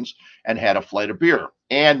Hodgkins, and had a flight of beer.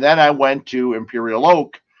 And then I went to Imperial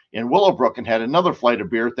Oak in Willowbrook and had another flight of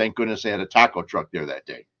beer. Thank goodness they had a taco truck there that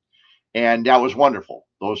day. And that was wonderful.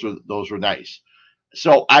 Those were nice.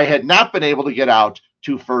 So I had not been able to get out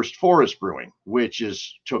to First Forest Brewing, which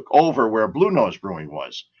took over where Blue Nose Brewing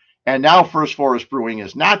was. And now First Forest Brewing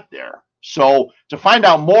is not there. So to find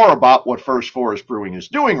out more about what First Forest Brewing is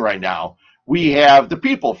doing right now, we have the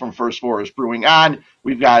people from First Forest Brewing on.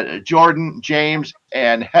 We've got Jordan, James,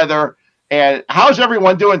 and Heather. And how's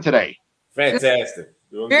everyone doing today? Fantastic.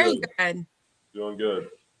 Doing Very good. Doing good.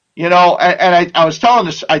 You know, and I was telling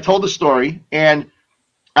this, I told the story, and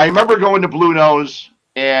I remember going to Blue Nose,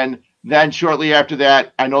 and then shortly after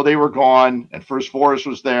that, I know they were gone, and First Forest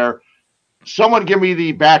was there. Someone give me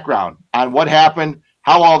the background on what happened,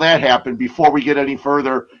 how all that happened before we get any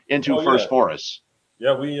further into First Forest.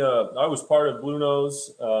 Yeah, I was part of Blue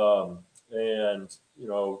Nose, and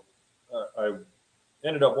I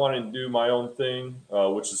ended up wanting to do my own thing,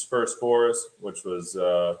 which is First Forest, which was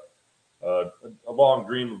a long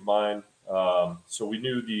dream of mine. So we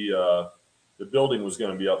knew the building was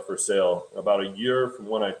going to be up for sale about a year from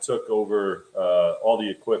when I took over all the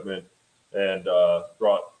equipment and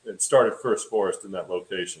started First Forest in that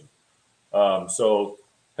location. So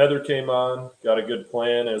Heather came on, got a good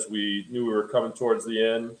plan as we knew we were coming towards the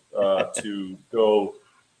end to go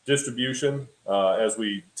distribution as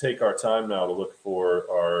we take our time now to look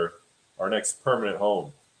for our next permanent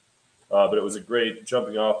home. But it was a great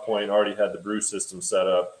jumping off point. Already had the brew system set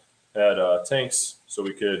up, had tanks so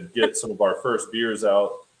we could get some of our first beers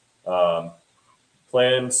out.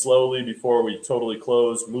 Planned slowly before we totally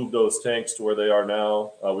closed, moved those tanks to where they are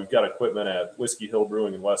now. We've got equipment at Whiskey Hill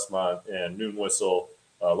Brewing in Westmont and Noon Whistle,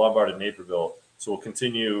 Lombard in Naperville. So we'll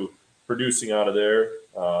continue producing out of there.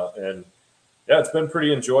 And yeah, it's been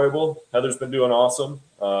pretty enjoyable. Heather's been doing awesome.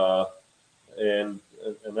 And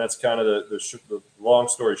that's kind of the long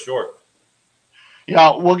story short.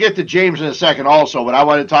 Yeah, we'll get to James in a second also, but I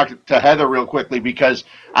want to talk to Heather real quickly because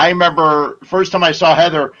I remember first time I saw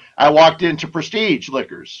Heather, I walked into Prestige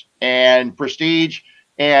Liquors and Dylan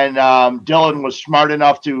was smart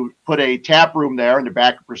enough to put a tap room there in the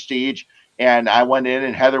back of Prestige, and I went in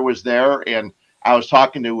and Heather was there, and I was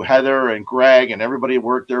talking to Heather and Greg and everybody who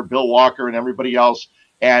worked there, Bill Walker and everybody else,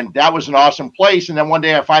 and that was an awesome place. And then one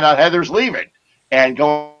day I find out Heather's leaving and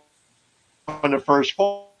going to First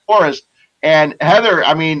Forest. And Heather,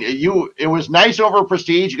 I mean, it was nice over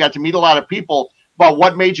Prestige. You got to meet a lot of people, but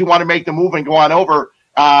what made you want to make the move and go on over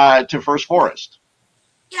to First Forest?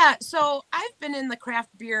 Yeah, so I've been in the craft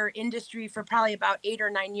beer industry for probably about 8 or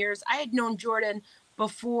 9 years. I had known Jordan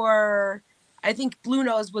before I think Blue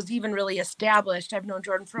Nose was even really established. I've known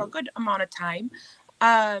Jordan for a good amount of time.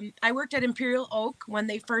 I worked at Imperial Oak when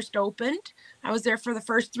they first opened. I was there for the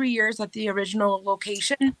first 3 years at the original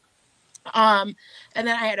location. And then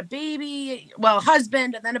I had a baby,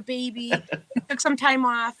 husband, and then a baby, took some time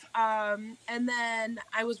off. And then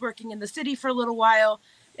I was working in the city for a little while,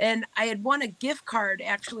 and I had won a gift card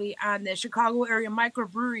actually on the Chicago area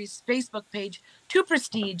microbreweries Facebook page to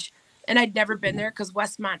Prestige. And I'd never been there because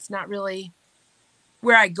Westmont's not really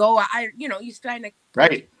where I go. You kind of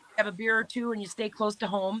have a beer or two and you stay close to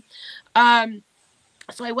home.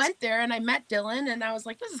 So I went there and I met Dylan and I was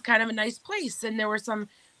like, this is kind of a nice place. And there were some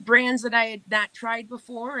brands that I had not tried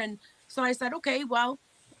before. And so I said, okay, well,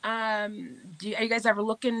 are you guys ever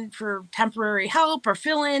looking for temporary help or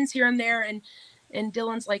fill-ins here and there? And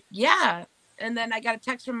Dylan's like, yeah. And then I got a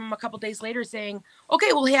text from him a couple days later saying, okay,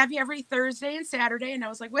 we'll have you every Thursday and Saturday. And I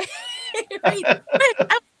was like, wait,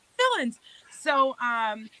 Dylan's. So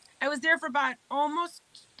I was there for about almost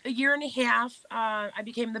a year and a half. I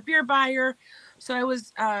became the beer buyer. So I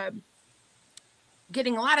was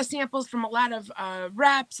getting a lot of samples from a lot of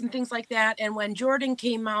reps and things like that. And when Jordan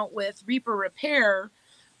came out with Reaper Repair,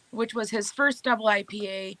 which was his first double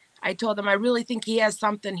IPA, I told him I really think he has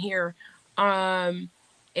something here. And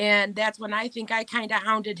that's when I think I kind of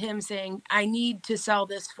hounded him saying, I need to sell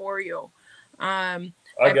this for you. I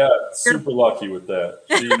got super lucky with that.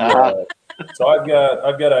 So I've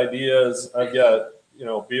got ideas. I've got,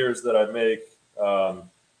 beers that I make.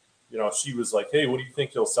 She was like, hey, what do you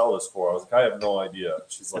think you'll sell this for? I was like, I have no idea.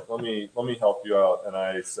 She's like, let me help you out. And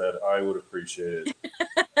I said, I would appreciate it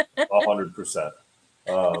 100%.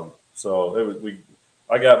 So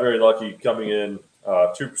I got very lucky coming in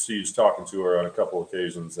to Prestige, talking to her on a couple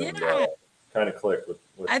occasions, and kind of clicked with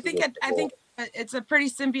I think it's a pretty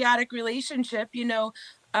symbiotic relationship.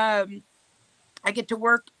 I get to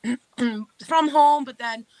work from home, but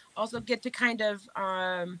then also get to kind of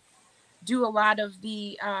do a lot of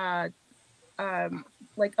the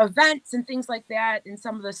like events and things like that, and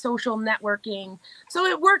some of the social networking. So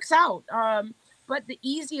it works out. But the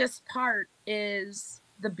easiest part is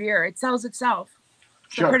the beer. It sells itself.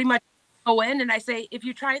 So pretty much go in and I say, if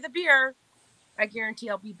you try the beer, I guarantee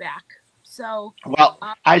I'll be back. So well,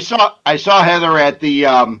 I saw Heather at the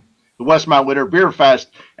Westmont Winter Beer Fest,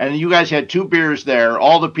 and you guys had 2 beers there.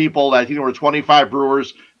 All the people, I think there were 25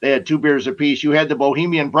 brewers. They had 2 beers apiece. You had the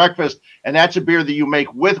Bohemian Breakfast, and that's a beer that you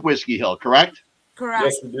make with Whiskey Hill, correct? Correct.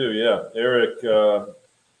 Yes, we do. Yeah,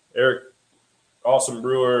 Eric, awesome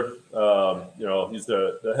brewer. He's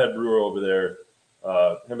the head brewer over there.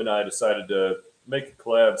 Him and I decided to make a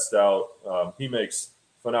collab stout. He makes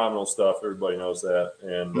phenomenal stuff. Everybody knows that,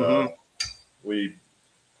 and we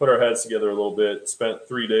put our heads together a little bit. Spent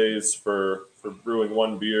 3 days for brewing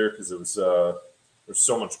one beer because it was there's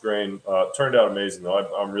so much grain. Turned out amazing though.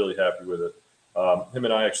 I'm really happy with it. Him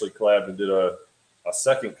and I actually collabed and did a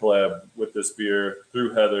second collab with this beer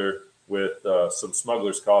through Heather with some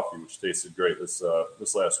Smuggler's Coffee, which tasted great this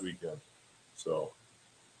last weekend. So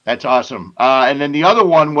that's awesome. And then the other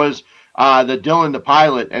one was the Dylan the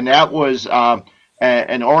Pilot, and that was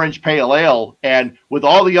an orange pale ale. And with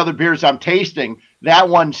all the other beers I'm tasting, that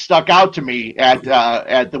one stuck out to me at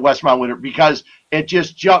the Westmont Winter because it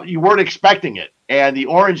just jumped. You weren't expecting it, and the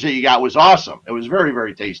orange that you got was awesome. It was very,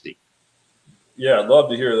 very tasty. Yeah, I'd love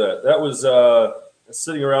to hear that. That was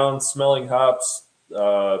sitting around smelling hops,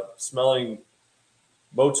 smelling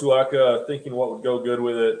Motueka, thinking what would go good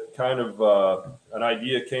with it. Kind of an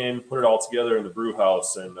idea came, put it all together in the brew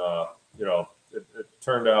house, and it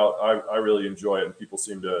turned out. I really enjoy it, and people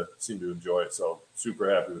seem to enjoy it. So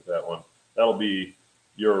super happy with that one. That'll be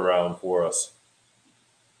year round for us.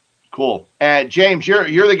 Cool. And James, you're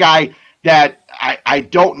the guy that I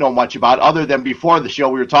don't know much about, other than before the show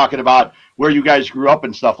we were talking about where you guys grew up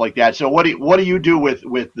and stuff like that. So what do you do with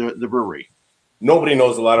the brewery? Nobody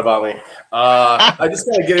knows a lot about me. I just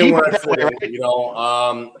gotta get in where I fit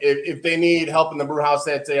in. If they need help in the brew house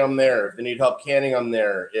that day, I'm there. If they need help canning, I'm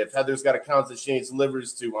there. If Heather's got accounts that she needs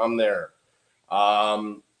deliveries to, I'm there.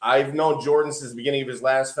 I've known Jordan since the beginning of his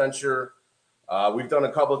last venture. We've done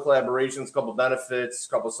a couple of collaborations, a couple of benefits, a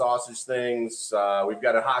couple of sausage things. We've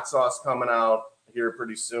got a hot sauce coming out here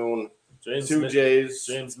pretty soon. James'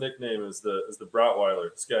 nickname is the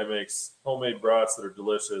Bratweiler. This guy makes homemade brats that are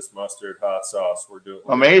delicious, mustard, hot sauce. We're doing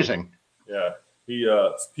amazing. Yeah.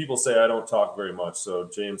 People say I don't talk very much, so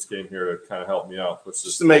James came here to kind of help me out.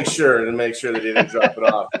 Just to make sure that he didn't drop it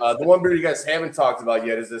off. The one beer you guys haven't talked about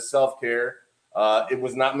yet is this Self-Care. It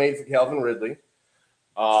was not made for Calvin Ridley.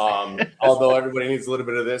 Although everybody needs a little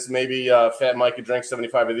bit of this. Maybe Fat Mike could drink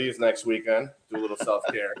 75 of these next weekend. Do a little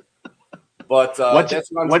Self-Care. But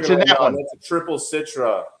that's what I'm what's in that one? That's a triple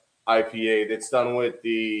Citra IPA that's done with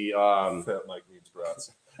the Fat Mike needs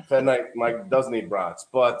brats. Fat Mike does need brats,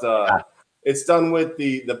 but it's done with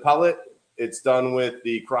the pellet. It's done with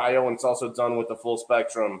the cryo, and it's also done with the full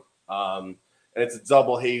spectrum. And it's a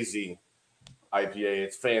double hazy IPA.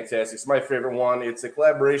 It's fantastic. It's my favorite one. It's a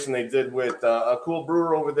collaboration they did with a cool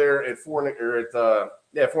brewer over there at Foreign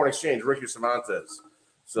Exchange, Ricky Cervantes.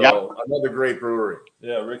 So another great brewery.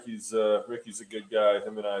 Yeah, Ricky's a good guy.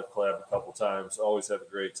 Him and I have collabed a couple times. Always have a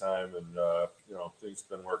great time, and things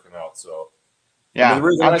have been working out. So yeah, the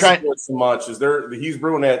reason I support so much is he's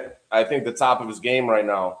brewing at I think the top of his game right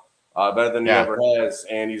now, better than he ever has,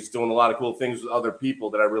 and he's doing a lot of cool things with other people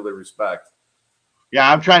that I really respect. Yeah,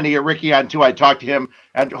 I'm trying to get Ricky on too. I talked to him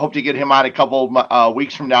and hope to get him on a couple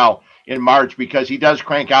weeks from now in March because he does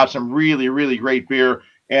crank out some really, really great beer.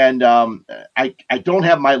 And I don't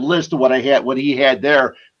have my list of what he had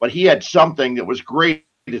there, but he had something that was great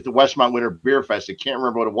at the Westmont Winter Beer Fest. I can't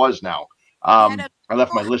remember what it was now. I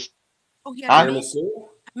left my list. Oh, yeah,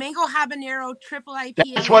 mango habanero triple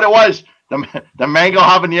IPA. That's what it was. The mango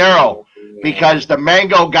habanero, because the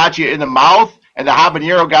mango got you in the mouth and the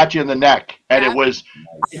habanero got you in the neck. And it was,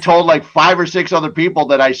 I told like 5 or 6 other people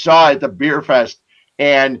that I saw at the beer fest,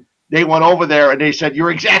 and they went over there and they said,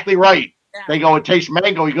 "You're exactly right." Yeah. They go, "It tastes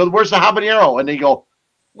mango." He goes, "Where's the habanero?" And they go,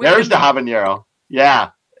 "There's the habanero."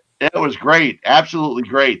 Yeah, it was great. Absolutely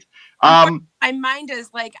great. My mind is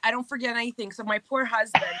like, I don't forget anything. So my poor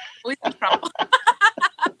husband always in trouble.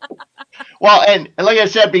 Well, and like I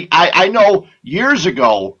said, I know years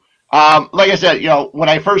ago, like I said, when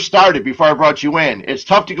I first started, before I brought you in, it's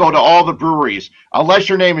tough to go to all the breweries unless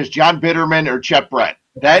your name is John Bitterman or Chet Brett.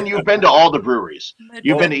 Then you've been to all the breweries.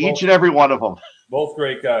 You've been to each and every one of them. Both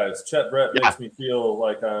great guys. Chet Brett Yeah. makes me feel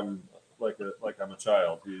like I'm a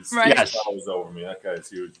child. He's Right. Yes. towers over me. That guy's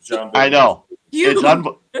huge. John. I know. Huge. It's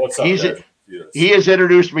What's up, guys? he has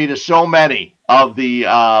introduced me to so many of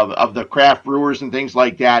the craft brewers and things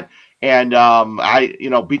like that. And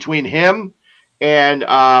between him and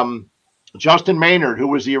Justin Maynard,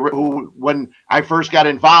 who when I first got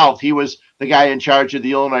involved, he was the guy in charge of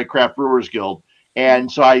the Illinois Craft Brewers Guild.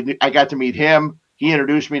 And so I got to meet him. He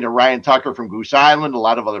introduced me to Ryan Tucker from Goose Island, a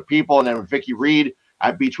lot of other people, and then with Vicky Reed.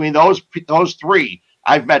 Between those three,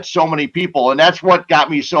 I've met so many people, and that's what got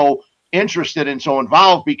me so interested and so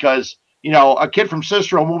involved, because a kid from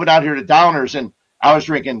Cicero moving out here to Downers, and I was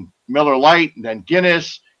drinking Miller Lite and then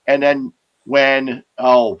Guinness, and then when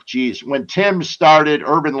Tim started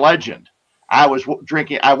Urban Legend, I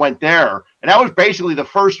went there, and I was basically the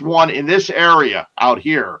first one in this area out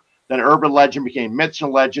here. Then Urban Legend became Myths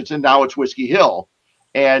and Legends, and now it's Whiskey Hill,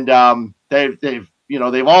 and they've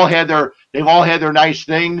all had their nice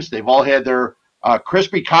things. They've all had their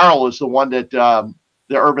Crispy Carl is the one that the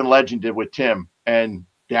Urban Legend did with Tim, and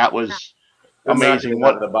that was amazing.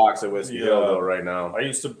 What the box at Whiskey Hill though right now? I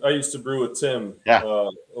used to brew with Tim a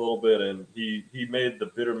little bit, and he made the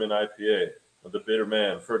Bitterman IPA, the Bitter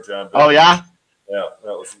Man for John. Oh yeah. Yeah,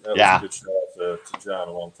 that was a good shout out to John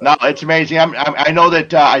a long time. No, it's amazing. I know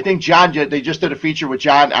that I think John they just did a feature with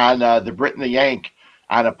John on the Brit and the Yank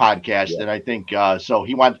on a podcast, and I think so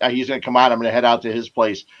he's going to come on. I'm going to head out to his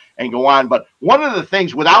place and go on. But one of the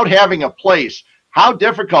things, without having a place, how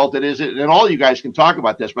difficult it is, and all you guys can talk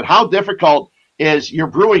about this, but how difficult is you're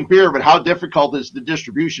brewing beer, but how difficult is the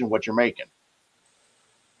distribution of what you're making?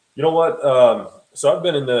 You know what? So I've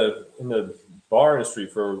been in the bar industry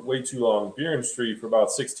for way too long. Beer industry for about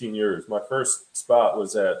 16 years. My first spot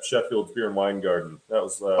was at Sheffield's Beer and Wine Garden. That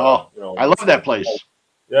was I love that place.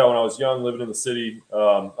 Yeah, when I was young, living in the city,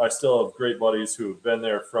 I still have great buddies who have been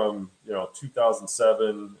there from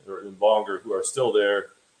 2007 or longer, who are still there.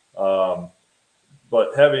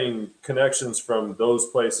 But having connections from those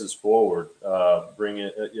places forward, bring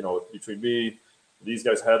it, between me, these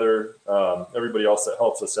guys, Heather, everybody else that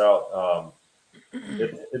helps us out.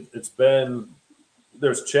 It's been,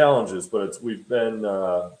 there's challenges, but we're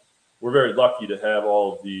very lucky to have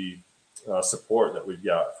all of the support that we've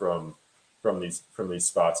got from these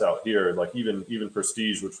spots out here, like even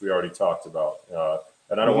Prestige, which we already talked about.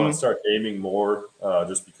 And I don't want to start naming more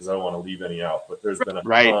just because I don't want to leave any out, but there's been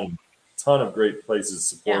a ton of great places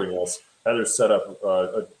supporting us. Heather's set up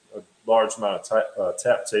a large amount of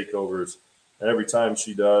tap takeovers, and every time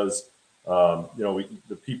she does,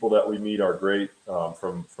 the people that we meet are great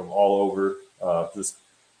from all over.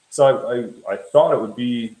 So I thought it would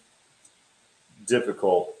be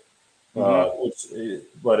difficult, but it's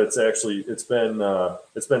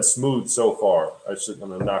been smooth so far. I'm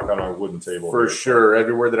gonna knock on our wooden table for sure.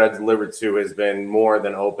 Everywhere that I've delivered to has been more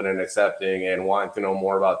than open and accepting, and wanting to know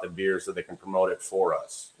more about the beer so they can promote it for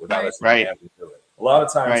us without us having to do it. A lot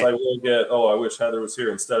of times I will get, I wish Heather was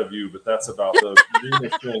here instead of you, but that's about the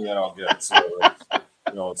meanest thing that I'll get. So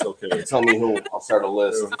it's okay. Tell me who. I'll start a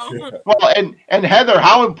list. Well, and Heather,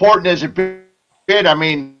 how important has it been? I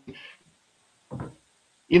mean,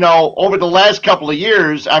 over the last couple of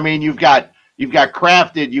years, I mean, you've got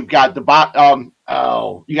Crafted, you've got the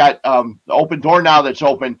Open Door now that's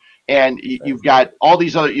open, and you've got all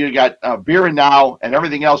these other, you got Beer and Now and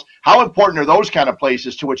everything else. How important are those kind of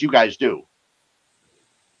places to what you guys do?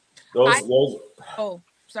 Sorry.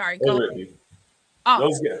 Sorry, go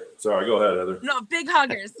ahead, Heather. No, big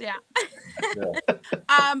huggers, yeah.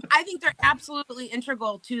 I think they're absolutely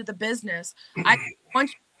integral to the business. I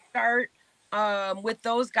want to start with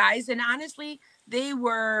those guys, and honestly, they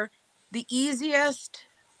were the easiest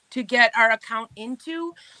to get our account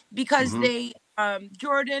into because they,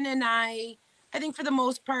 Jordan and I think for the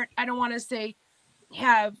most part, I don't want to say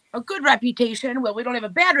have a good reputation. Well, we don't have a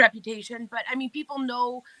bad reputation, but I mean, people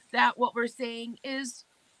know that what we're saying is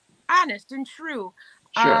honest and true.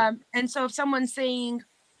 Sure. And so if someone's saying,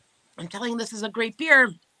 I'm telling this is a great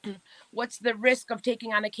beer, what's the risk of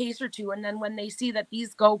taking on a case or two? And then when they see that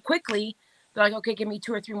these go quickly, they're like, okay, give me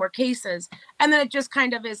 2 or 3 more cases. And then it just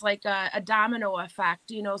kind of is like a domino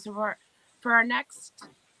effect, so for our next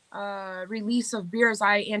release of beers,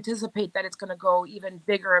 I anticipate that it's going to go even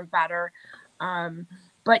bigger and better.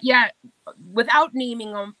 But yeah, without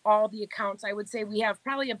naming all the accounts, I would say we have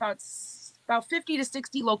probably about 50 to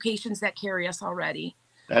 60 locations that carry us already.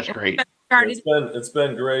 That's great. It's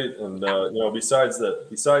been great, and besides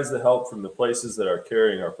the help from the places that are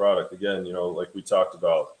carrying our product, again, like we talked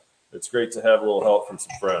about, it's great to have a little help from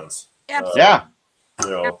some friends. Absolutely.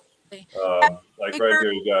 Like right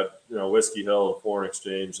here, you got Whiskey Hill, Foreign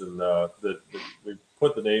Exchange, and we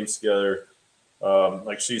put the names together.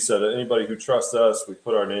 Like she said, anybody who trusts us, we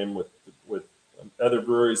put our name with other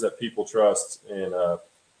breweries that people trust, and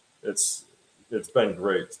it's been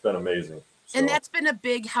great. It's been amazing. So. And that's been a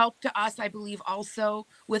big help to us, I believe, also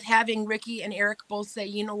with having Ricky and Eric both say,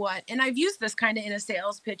 you know what, and I've used this kind of in a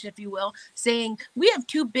sales pitch, if you will, saying we have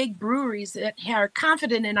two big breweries that are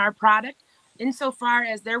confident in our product insofar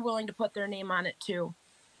as they're willing to put their name on it too.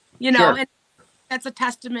 Sure. And that's a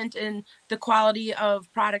testament in the quality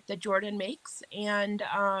of product that Jordan makes. And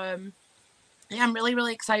I'm really,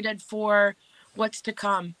 really excited for what's to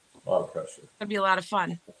come. A lot of pressure. It'll be a lot of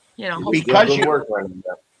fun.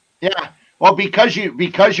 Because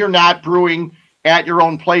because you're not brewing at your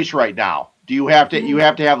own place right now. Do you have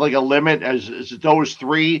to have like a limit as those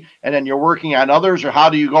three, and then you're working on others, or how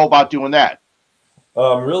do you go about doing that?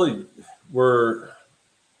 Really,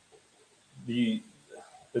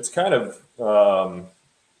 it's kind of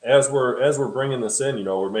as we're bringing this in,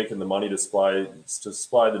 we're making the money to supply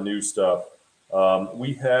the new stuff.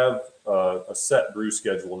 We have a set brew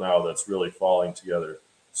schedule now that's really falling together.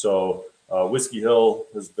 So Whiskey Hill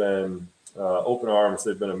has been open arms.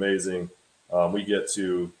 They've been amazing. We get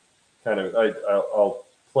to I'll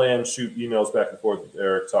shoot emails back and forth with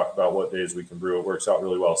Eric, talk about what days we can brew. It works out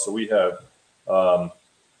really well. So we have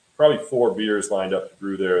probably 4 beers lined up to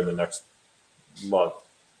brew there in the next month.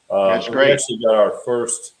 That's great. We actually got our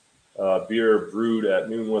first beer brewed at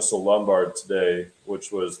Noon Whistle Lombard today,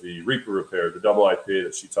 which was the Reaper Repair, the double IPA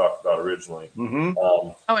that she talked about originally. Mm-hmm.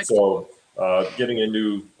 Getting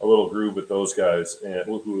into a little groove with those guys, and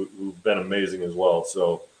who've been amazing as well.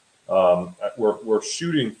 So we're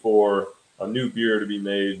shooting for a new beer to be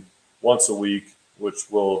made once a week, which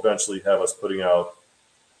will eventually have us putting out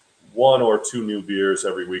 1 or 2 new beers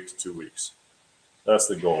every week to 2 weeks. That's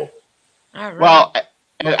the goal. All right. Well,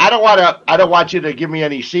 I don't want you to give me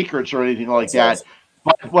any secrets or anything like that.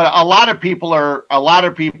 But a lot of people are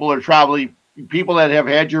probably people that have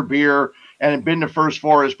had your beer and have been to First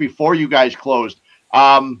Forest before you guys closed.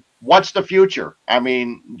 What's the future? I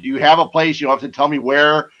mean, do you have a place? You don't have to tell me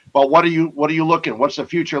where, but what are you looking? What's the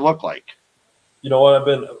future look like? You know what?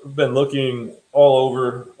 I've been looking all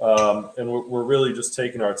over, and we're really just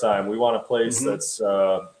taking our time. We want a place that's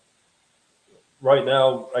right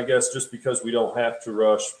now, I guess, just because we don't have to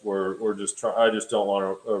rush. We're just trying. I just don't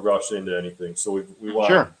want to rush into anything. So we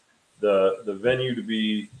want the venue to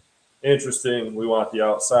be interesting. We want the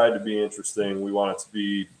outside to be interesting. We want it to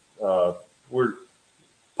be we're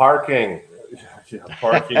parking.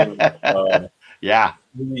 Parking. Yeah.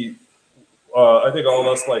 I think all of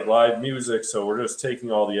us like live music, so we're just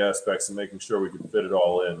taking all the aspects and making sure we can fit it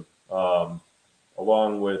all in,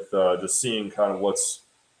 along with just seeing kind of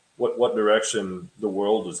what direction the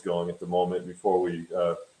world is going at the moment before we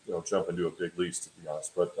jump into a big lease, to be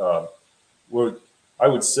honest. But I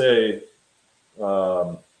would say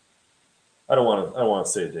I don't want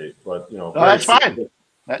to say a date, but that's fine.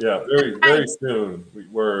 Yeah, very very soon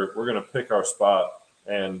we're going to pick our spot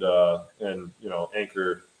and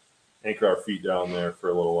anchor our feet down there for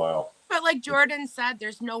a little while. But like Jordan said,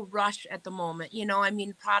 there's no rush at the moment. I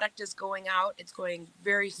mean, product is going out. It's going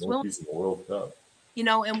very smooth. World Cup.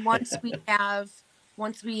 And once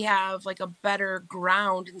we have like a better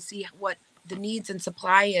ground and see what the needs and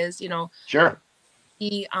supply is, sure.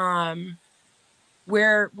 The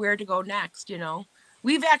where to go next,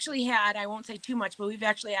 We've actually had, I won't say too much, but we've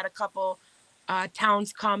actually had a couple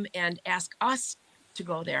towns come and ask us to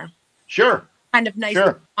go there. Sure. Kind of nice,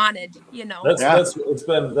 wanted,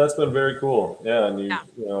 That's been very cool. Yeah, and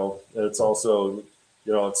it's also,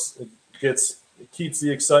 it keeps the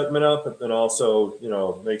excitement up, but then also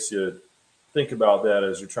makes you think about that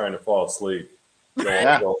as you're trying to fall asleep.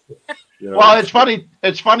 Yeah. Well, it's funny.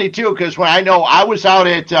 It's funny too because when I was out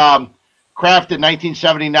at Craft in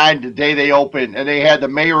 1979, the day they opened, and they had the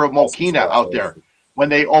mayor of Mokina out there when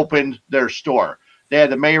they opened their store. They had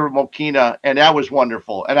the mayor of Mokina, and that was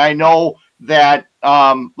wonderful. And I know that,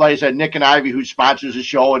 like I said, Nick and Ivy, who sponsors the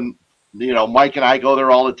show, and Mike and I go there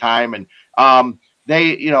all the time, and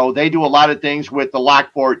they do a lot of things with the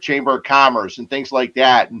Lockport Chamber of Commerce and things like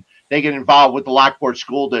that, and they get involved with the Lockport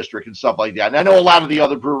School District and stuff like that. And I know a lot of the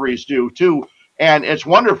other breweries do too, and it's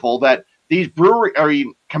wonderful that these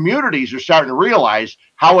communities are starting to realize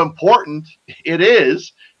how important it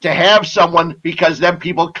is to have someone, because then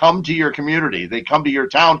people come to your community, they come to your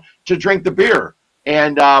town to drink the beer.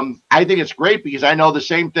 And I think it's great because I know the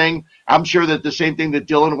same thing. I'm sure that the same thing that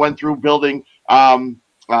Dylan went through building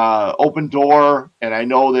Open Door, and I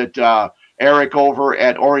know that Eric over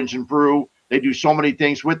at Orange and Brew They do so many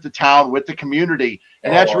things with the town, with the community,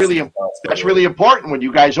 and that's really important when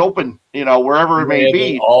you guys open, wherever it may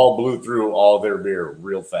be. All blew through all their beer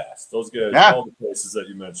real fast. Those guys, all the places that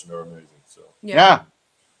you mentioned are amazing. So yeah.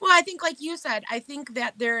 Well, I think, like you said, I think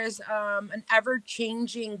that there is an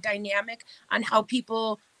ever-changing dynamic on how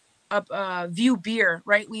people view beer,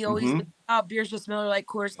 right? We always think, oh, beer's just Miller Lite,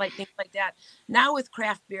 Coors Light, things like that. Now with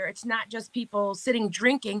craft beer, it's not just people sitting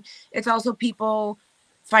drinking; it's also people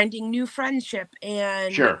finding new friendship,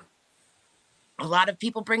 and a lot of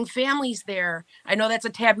people bring families there. I know that's a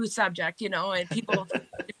taboo subject, and people,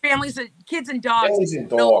 families, kids and dogs. Families and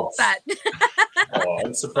dogs.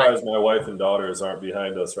 I'm surprised my wife and daughters aren't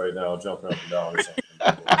behind us right now, jumping up and down or something.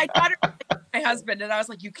 My daughter, my husband, and I was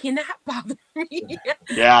like, "You cannot bother me."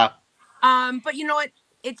 Yeah. But you know what?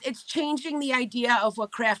 It's changing the idea of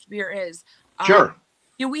what craft beer is. Sure.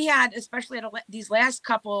 We had, especially at these last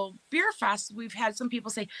couple beer fests, we've had some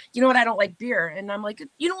people say, "You know what? I don't like beer," and I'm like,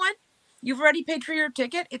 "You know what? You've already paid for your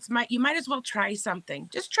ticket. You might as well try something.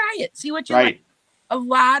 Just try it. See what you like." A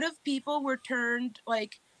lot of people were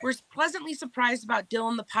pleasantly surprised about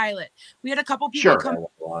Dylan the Pilot. We had a couple people come.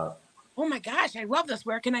 Oh my gosh, I love this.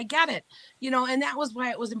 Where can I get it? And that was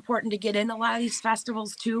why it was important to get in a lot of these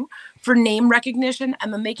festivals too, for name recognition.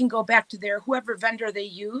 And then they can go back to whoever vendor they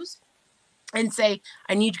use and say,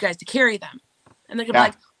 I need you guys to carry them. And they're going to be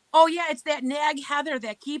like, oh yeah, it's that nag Heather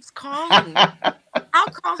that keeps calling. I'll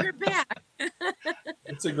call her back.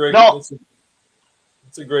 It's a great,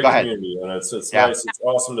 it's a great community. And it's nice. It's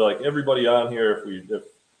awesome to everybody on here.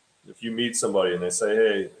 If you meet somebody and they say,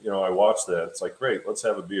 hey, I watched that. It's like, great, let's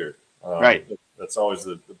have a beer. That's always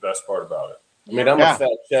the best part about it. I mean, I'm a fat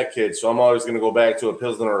Czech kid, so I'm always going to go back to a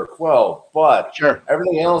Pilsner or a Quell. But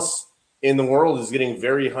everything else in the world is getting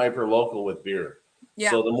very hyper local with beer.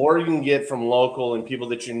 Yeah. So the more you can get from local and people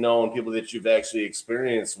that you know and people that you've actually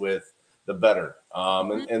experienced with, the better.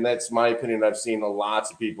 And that's my opinion. I've seen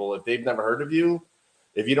lots of people, if they've never heard of you,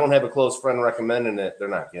 if you don't have a close friend recommending it, they're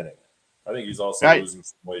not getting it. I think he's also losing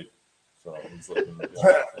some weight. So he's looking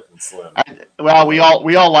slim. Well, we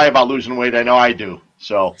all lie about losing weight. I know I do.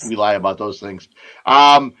 So we lie about those things.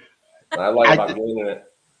 I lie about gaining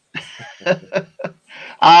it.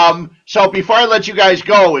 So before I let you guys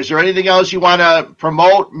go, is there anything else you want to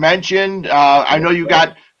promote, mention? I know you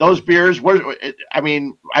got those beers.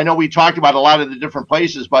 I know we talked about a lot of the different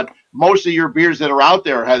places, but most of your beers that are out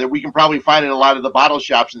there, Heather, we can probably find in a lot of the bottle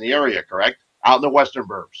shops in the area, correct? Out in the Western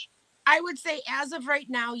burbs. I would say as of right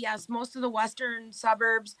now, yes, most of the Western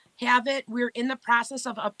suburbs have it. We're in the process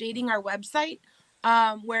of updating our website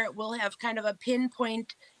where it will have kind of a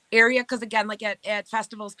pinpoint area. Because again, like at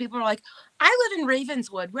festivals, people are like, I live in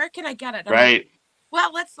Ravenswood. Where can I get it? I'm like,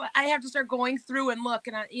 well, I have to start going through and look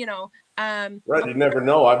and, right. You never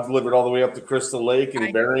know. I've delivered all the way up to Crystal Lake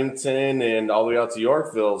and Barrington and all the way out to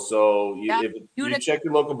Yorkville. So if you check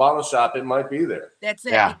your local bottle shop, it might be there. That's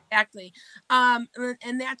it. Yeah. Exactly.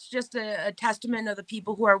 And that's just a testament of the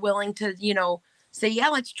people who are willing to, say, yeah,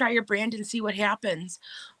 let's try your brand and see what happens.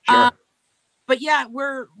 Sure. But yeah,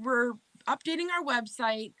 we're updating our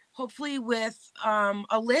website, hopefully with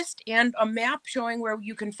a list and a map showing where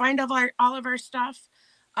you can find all of our stuff.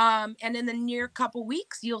 And in the near couple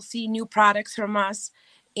weeks, you'll see new products from us,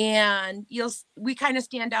 and we kind of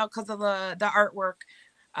stand out because of the artwork.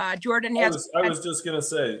 Jordan has. I was just gonna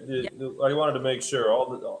say, I wanted to make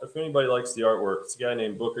sure if anybody likes the artwork, it's a guy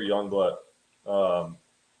named Booker Youngblood.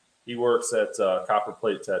 He works at Copper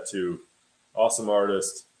Plate Tattoo. Awesome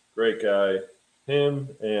artist, great guy. Him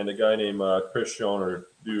and a guy named Chris Schoner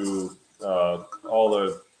do all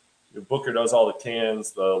the. Booker does all the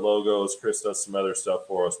cans, the logos. Chris does some other stuff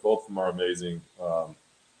for us. Both of them are amazing.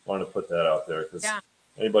 Wanted to put that out there because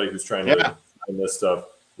anybody who's trying to find this stuff,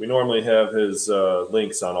 we normally have his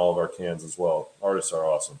links on all of our cans as well. Artists are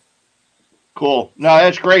awesome. Cool. No,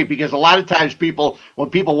 that's great because a lot of times when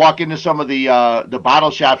people walk into some of the bottle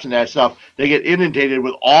shops and that stuff, they get inundated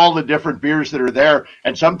with all the different beers that are there,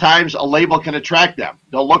 and sometimes a label can attract them.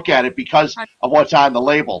 They'll look at it because of what's on the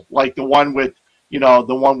label, like the one with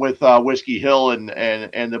Whiskey Hill and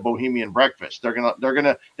the Bohemian Breakfast.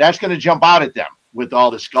 That's gonna jump out at them with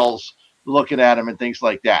all the skulls looking at them and things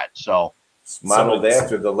like that. So modeled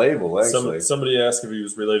after the label, actually. Somebody asked if he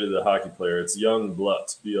was related to the hockey player. It's Young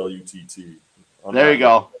Blutt, Blutt. There you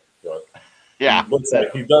go. Yeah.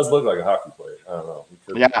 He does look like a hockey player. I don't know.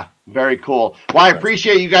 Yeah, very cool. Well, I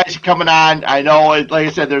appreciate you guys coming on. I know, like I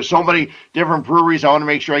said, there's so many different breweries. I want to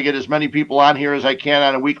make sure I get as many people on here as I can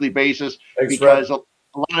on a weekly basis. Thanks, because a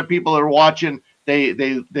lot of people that are watching, they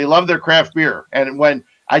love their craft beer. And when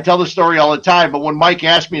I tell the story all the time, but when Mike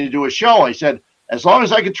asked me to do a show, I said, as long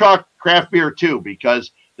as I can talk craft beer too,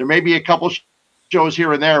 because There may be a couple shows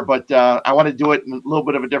here and there, but I want to do it in a little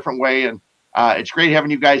bit of a different way. And it's great having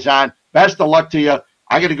you guys on. Best of luck to you.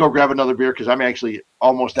 I got to go grab another beer because I'm actually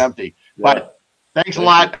almost empty. Yeah. But thanks a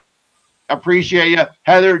lot. Appreciate you.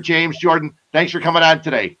 Heather, James, Jordan, thanks for coming on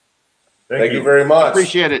today. Thank you very much.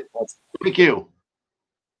 Appreciate it. Thank you.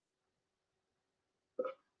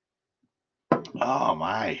 Oh,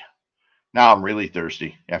 my. Now I'm really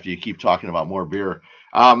thirsty after you keep talking about more beer.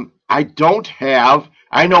 I don't have,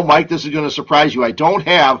 I know, Mike, this is going to surprise you. I don't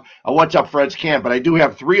have a What's Up Fred's can, but I do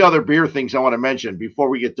have 3 other beer things I want to mention before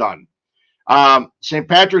we get done. St.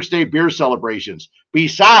 Patrick's Day beer celebrations.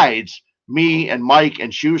 Besides me and Mike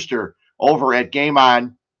and Schuster over at Game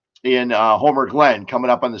On in Homer Glen coming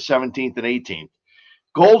up on the 17th and 18th.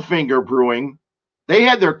 Goldfinger Brewing, they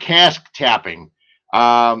had their cask tapping.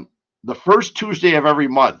 The first Tuesday of every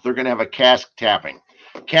month, they're going to have a cask tapping.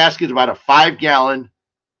 Cask is about a 5-gallon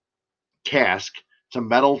cask. It's a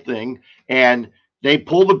metal thing. And they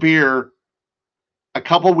pull the beer a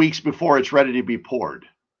couple weeks before it's ready to be poured.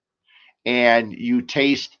 And you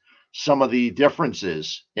taste some of the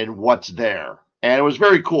differences in what's there. And it was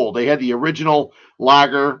very cool. They had the original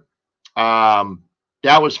lager. That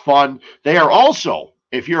was fun. They are also,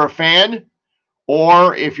 if you're a fan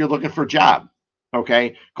or if you're looking for a job,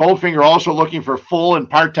 okay, Goldfinger also looking for full and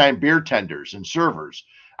part-time beer tenders and servers.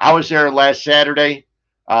 I was there last Saturday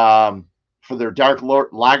for their dark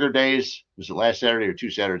lager days. Was it last Saturday or 2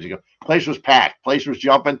 Saturdays ago? Place was packed. Place was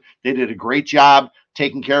jumping. They did a great job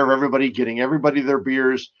taking care of everybody, getting everybody their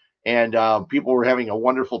beers, and people were having a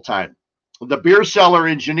wonderful time. The beer cellar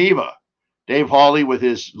in Geneva, Dave Hawley with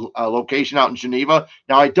his location out in Geneva.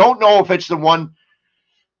 Now, I don't know if it's the one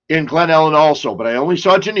in Glen Ellen also, but I only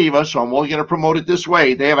saw Geneva, so I'm only going to promote it this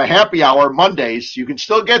way. They have a happy hour Mondays. You can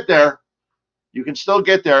still get there. You can still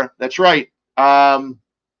get there. That's right.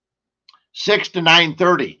 6 to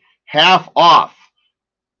 9:30, half off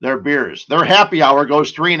their beers. Their happy hour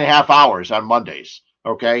goes 3.5 hours on Mondays,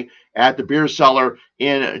 okay, at the beer cellar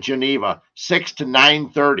in Geneva, 6 to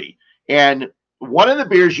 9:30. And one of the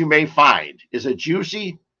beers you may find is a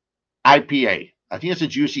juicy IPA. I think it's a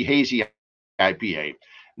juicy, hazy IPA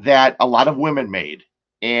that a lot of women made.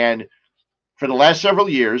 And for the last several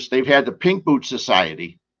years, they've had the Pink Boot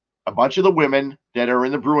Society, a bunch of the women that are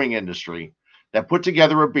in the brewing industry that put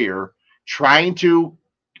together a beer trying to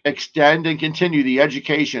extend and continue the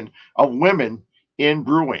education of women in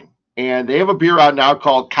brewing. And they have a beer out now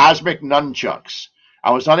called Cosmic Nunchucks.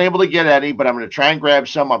 I was unable to get any, but I'm going to try and grab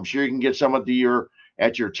some. I'm sure you can get some at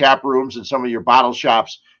your tap rooms and some of your bottle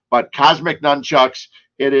shops. But Cosmic Nunchucks,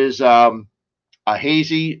 it is a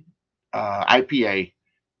hazy IPA.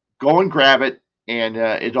 Go and grab it, and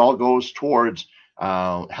it all goes towards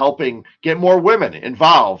helping get more women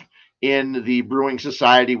involved in the brewing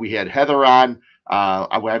society. We had Heather on.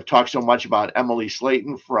 I've talked so much about Emily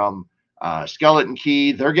Slayton from Skeleton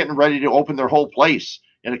Key. They're getting ready to open their whole place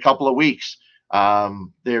in a couple of weeks.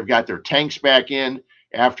 They've got their tanks back in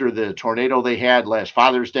after the tornado they had last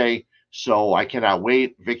Father's Day. So I cannot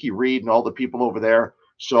wait. Vicky Reed and all the people over there.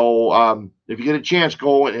 So if you get a chance,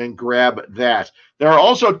 go and grab that. There are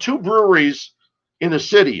also 2 breweries in the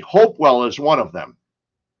city. Hopewell is one of them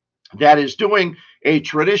that is doing a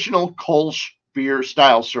traditional Kolsch beer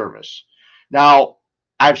style service. Now,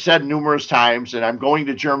 I've said numerous times, and I'm going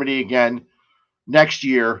to Germany again next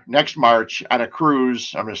year, next March, on a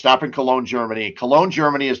cruise. I'm going to stop in Cologne, Germany. Cologne,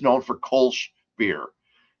 Germany is known for Kolsch beer.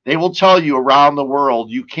 They will tell you around the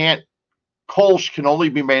world, Kolsch can only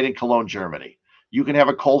be made in Cologne, Germany. You can have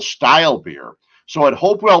a Kolsch style beer. So at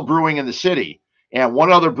Hopewell Brewing in the city, and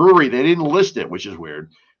one other brewery, they didn't list it, which is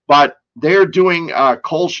weird, but they're doing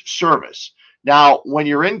Kolsch service. Now, when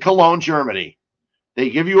you're in Cologne, Germany,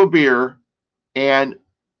 they give you a beer, and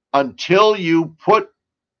until you put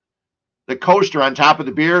the coaster on top of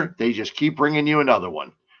the beer, they just keep bringing you another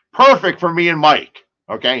one. Perfect for me and Mike,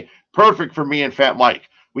 okay? Perfect for me and Fat Mike.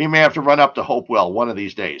 We may have to run up to Hopewell one of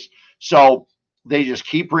these days. So they just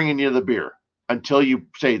keep bringing you the beer until you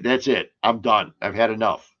say, that's it, I'm done, I've had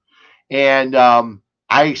enough. And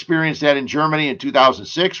I experienced that in Germany in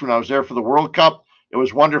 2006 when I was there for the World Cup. It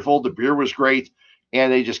was wonderful. The beer was great,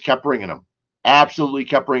 and they just kept bringing them. Absolutely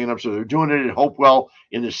kept bringing them. So they're doing it at Hopewell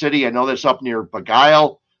in the city. I know that's up near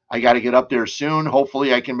Beguile. I got to get up there soon.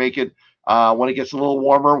 Hopefully I can make it when it gets a little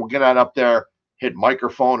warmer. We'll get on up there, hit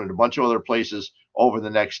Microphone and a bunch of other places over the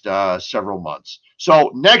next several months.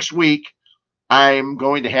 So next week, I'm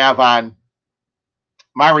going to have on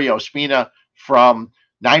Mario Spina from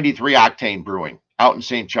 93 Octane Brewing out in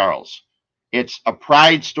St. Charles. It's a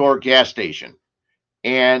Pride Store gas station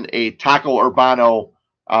and a Taco Urbano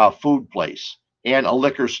food place and a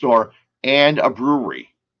liquor store and a brewery.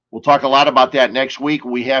 We'll talk a lot about that next week.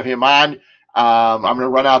 We have him on. I'm going to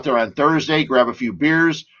run out there on Thursday, grab a few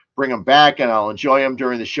beers, bring them back, and I'll enjoy them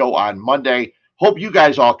during the show on Monday. Hope you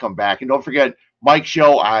guys all come back. And don't forget Mike's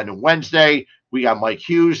show on Wednesday. We got Mike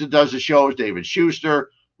Hughes that does the shows, David Schuster.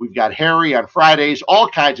 We've got Harry on Fridays, all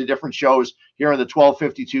kinds of different shows here on the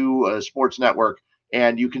 1252 Sports Network.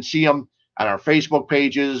 And you can see them on our Facebook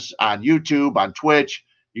pages, on YouTube, on Twitch.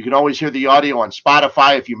 You can always hear the audio on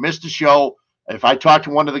Spotify. If you missed a show, if I talked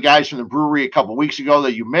to one of the guys from the brewery a couple weeks ago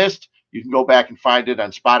that you missed, you can go back and find it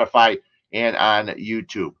on Spotify and on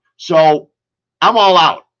YouTube. So I'm all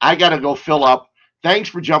out. I got to go fill up. Thanks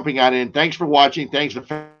for jumping on in. Thanks for watching. Thanks to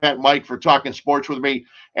Fat Mike for talking sports with me.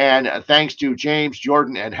 And thanks to James,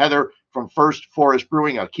 Jordan, and Heather from First Forest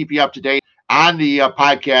Brewing. I'll keep you up to date on the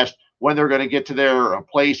podcast when they're going to get to their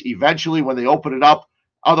place eventually when they open it up.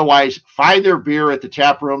 Otherwise, find their beer at the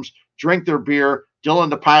tap rooms. Drink their beer.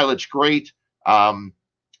 Dylan the Pilot's great. The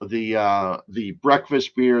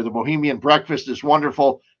breakfast beer, the Bohemian Breakfast is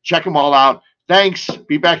wonderful. Check them all out. Thanks.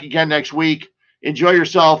 Be back again next week. Enjoy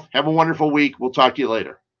yourself. Have a wonderful week. We'll talk to you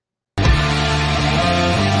later.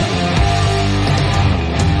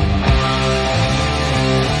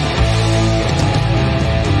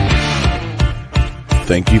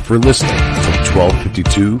 Thank you for listening to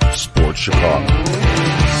 1252 Sports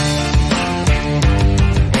Chicago.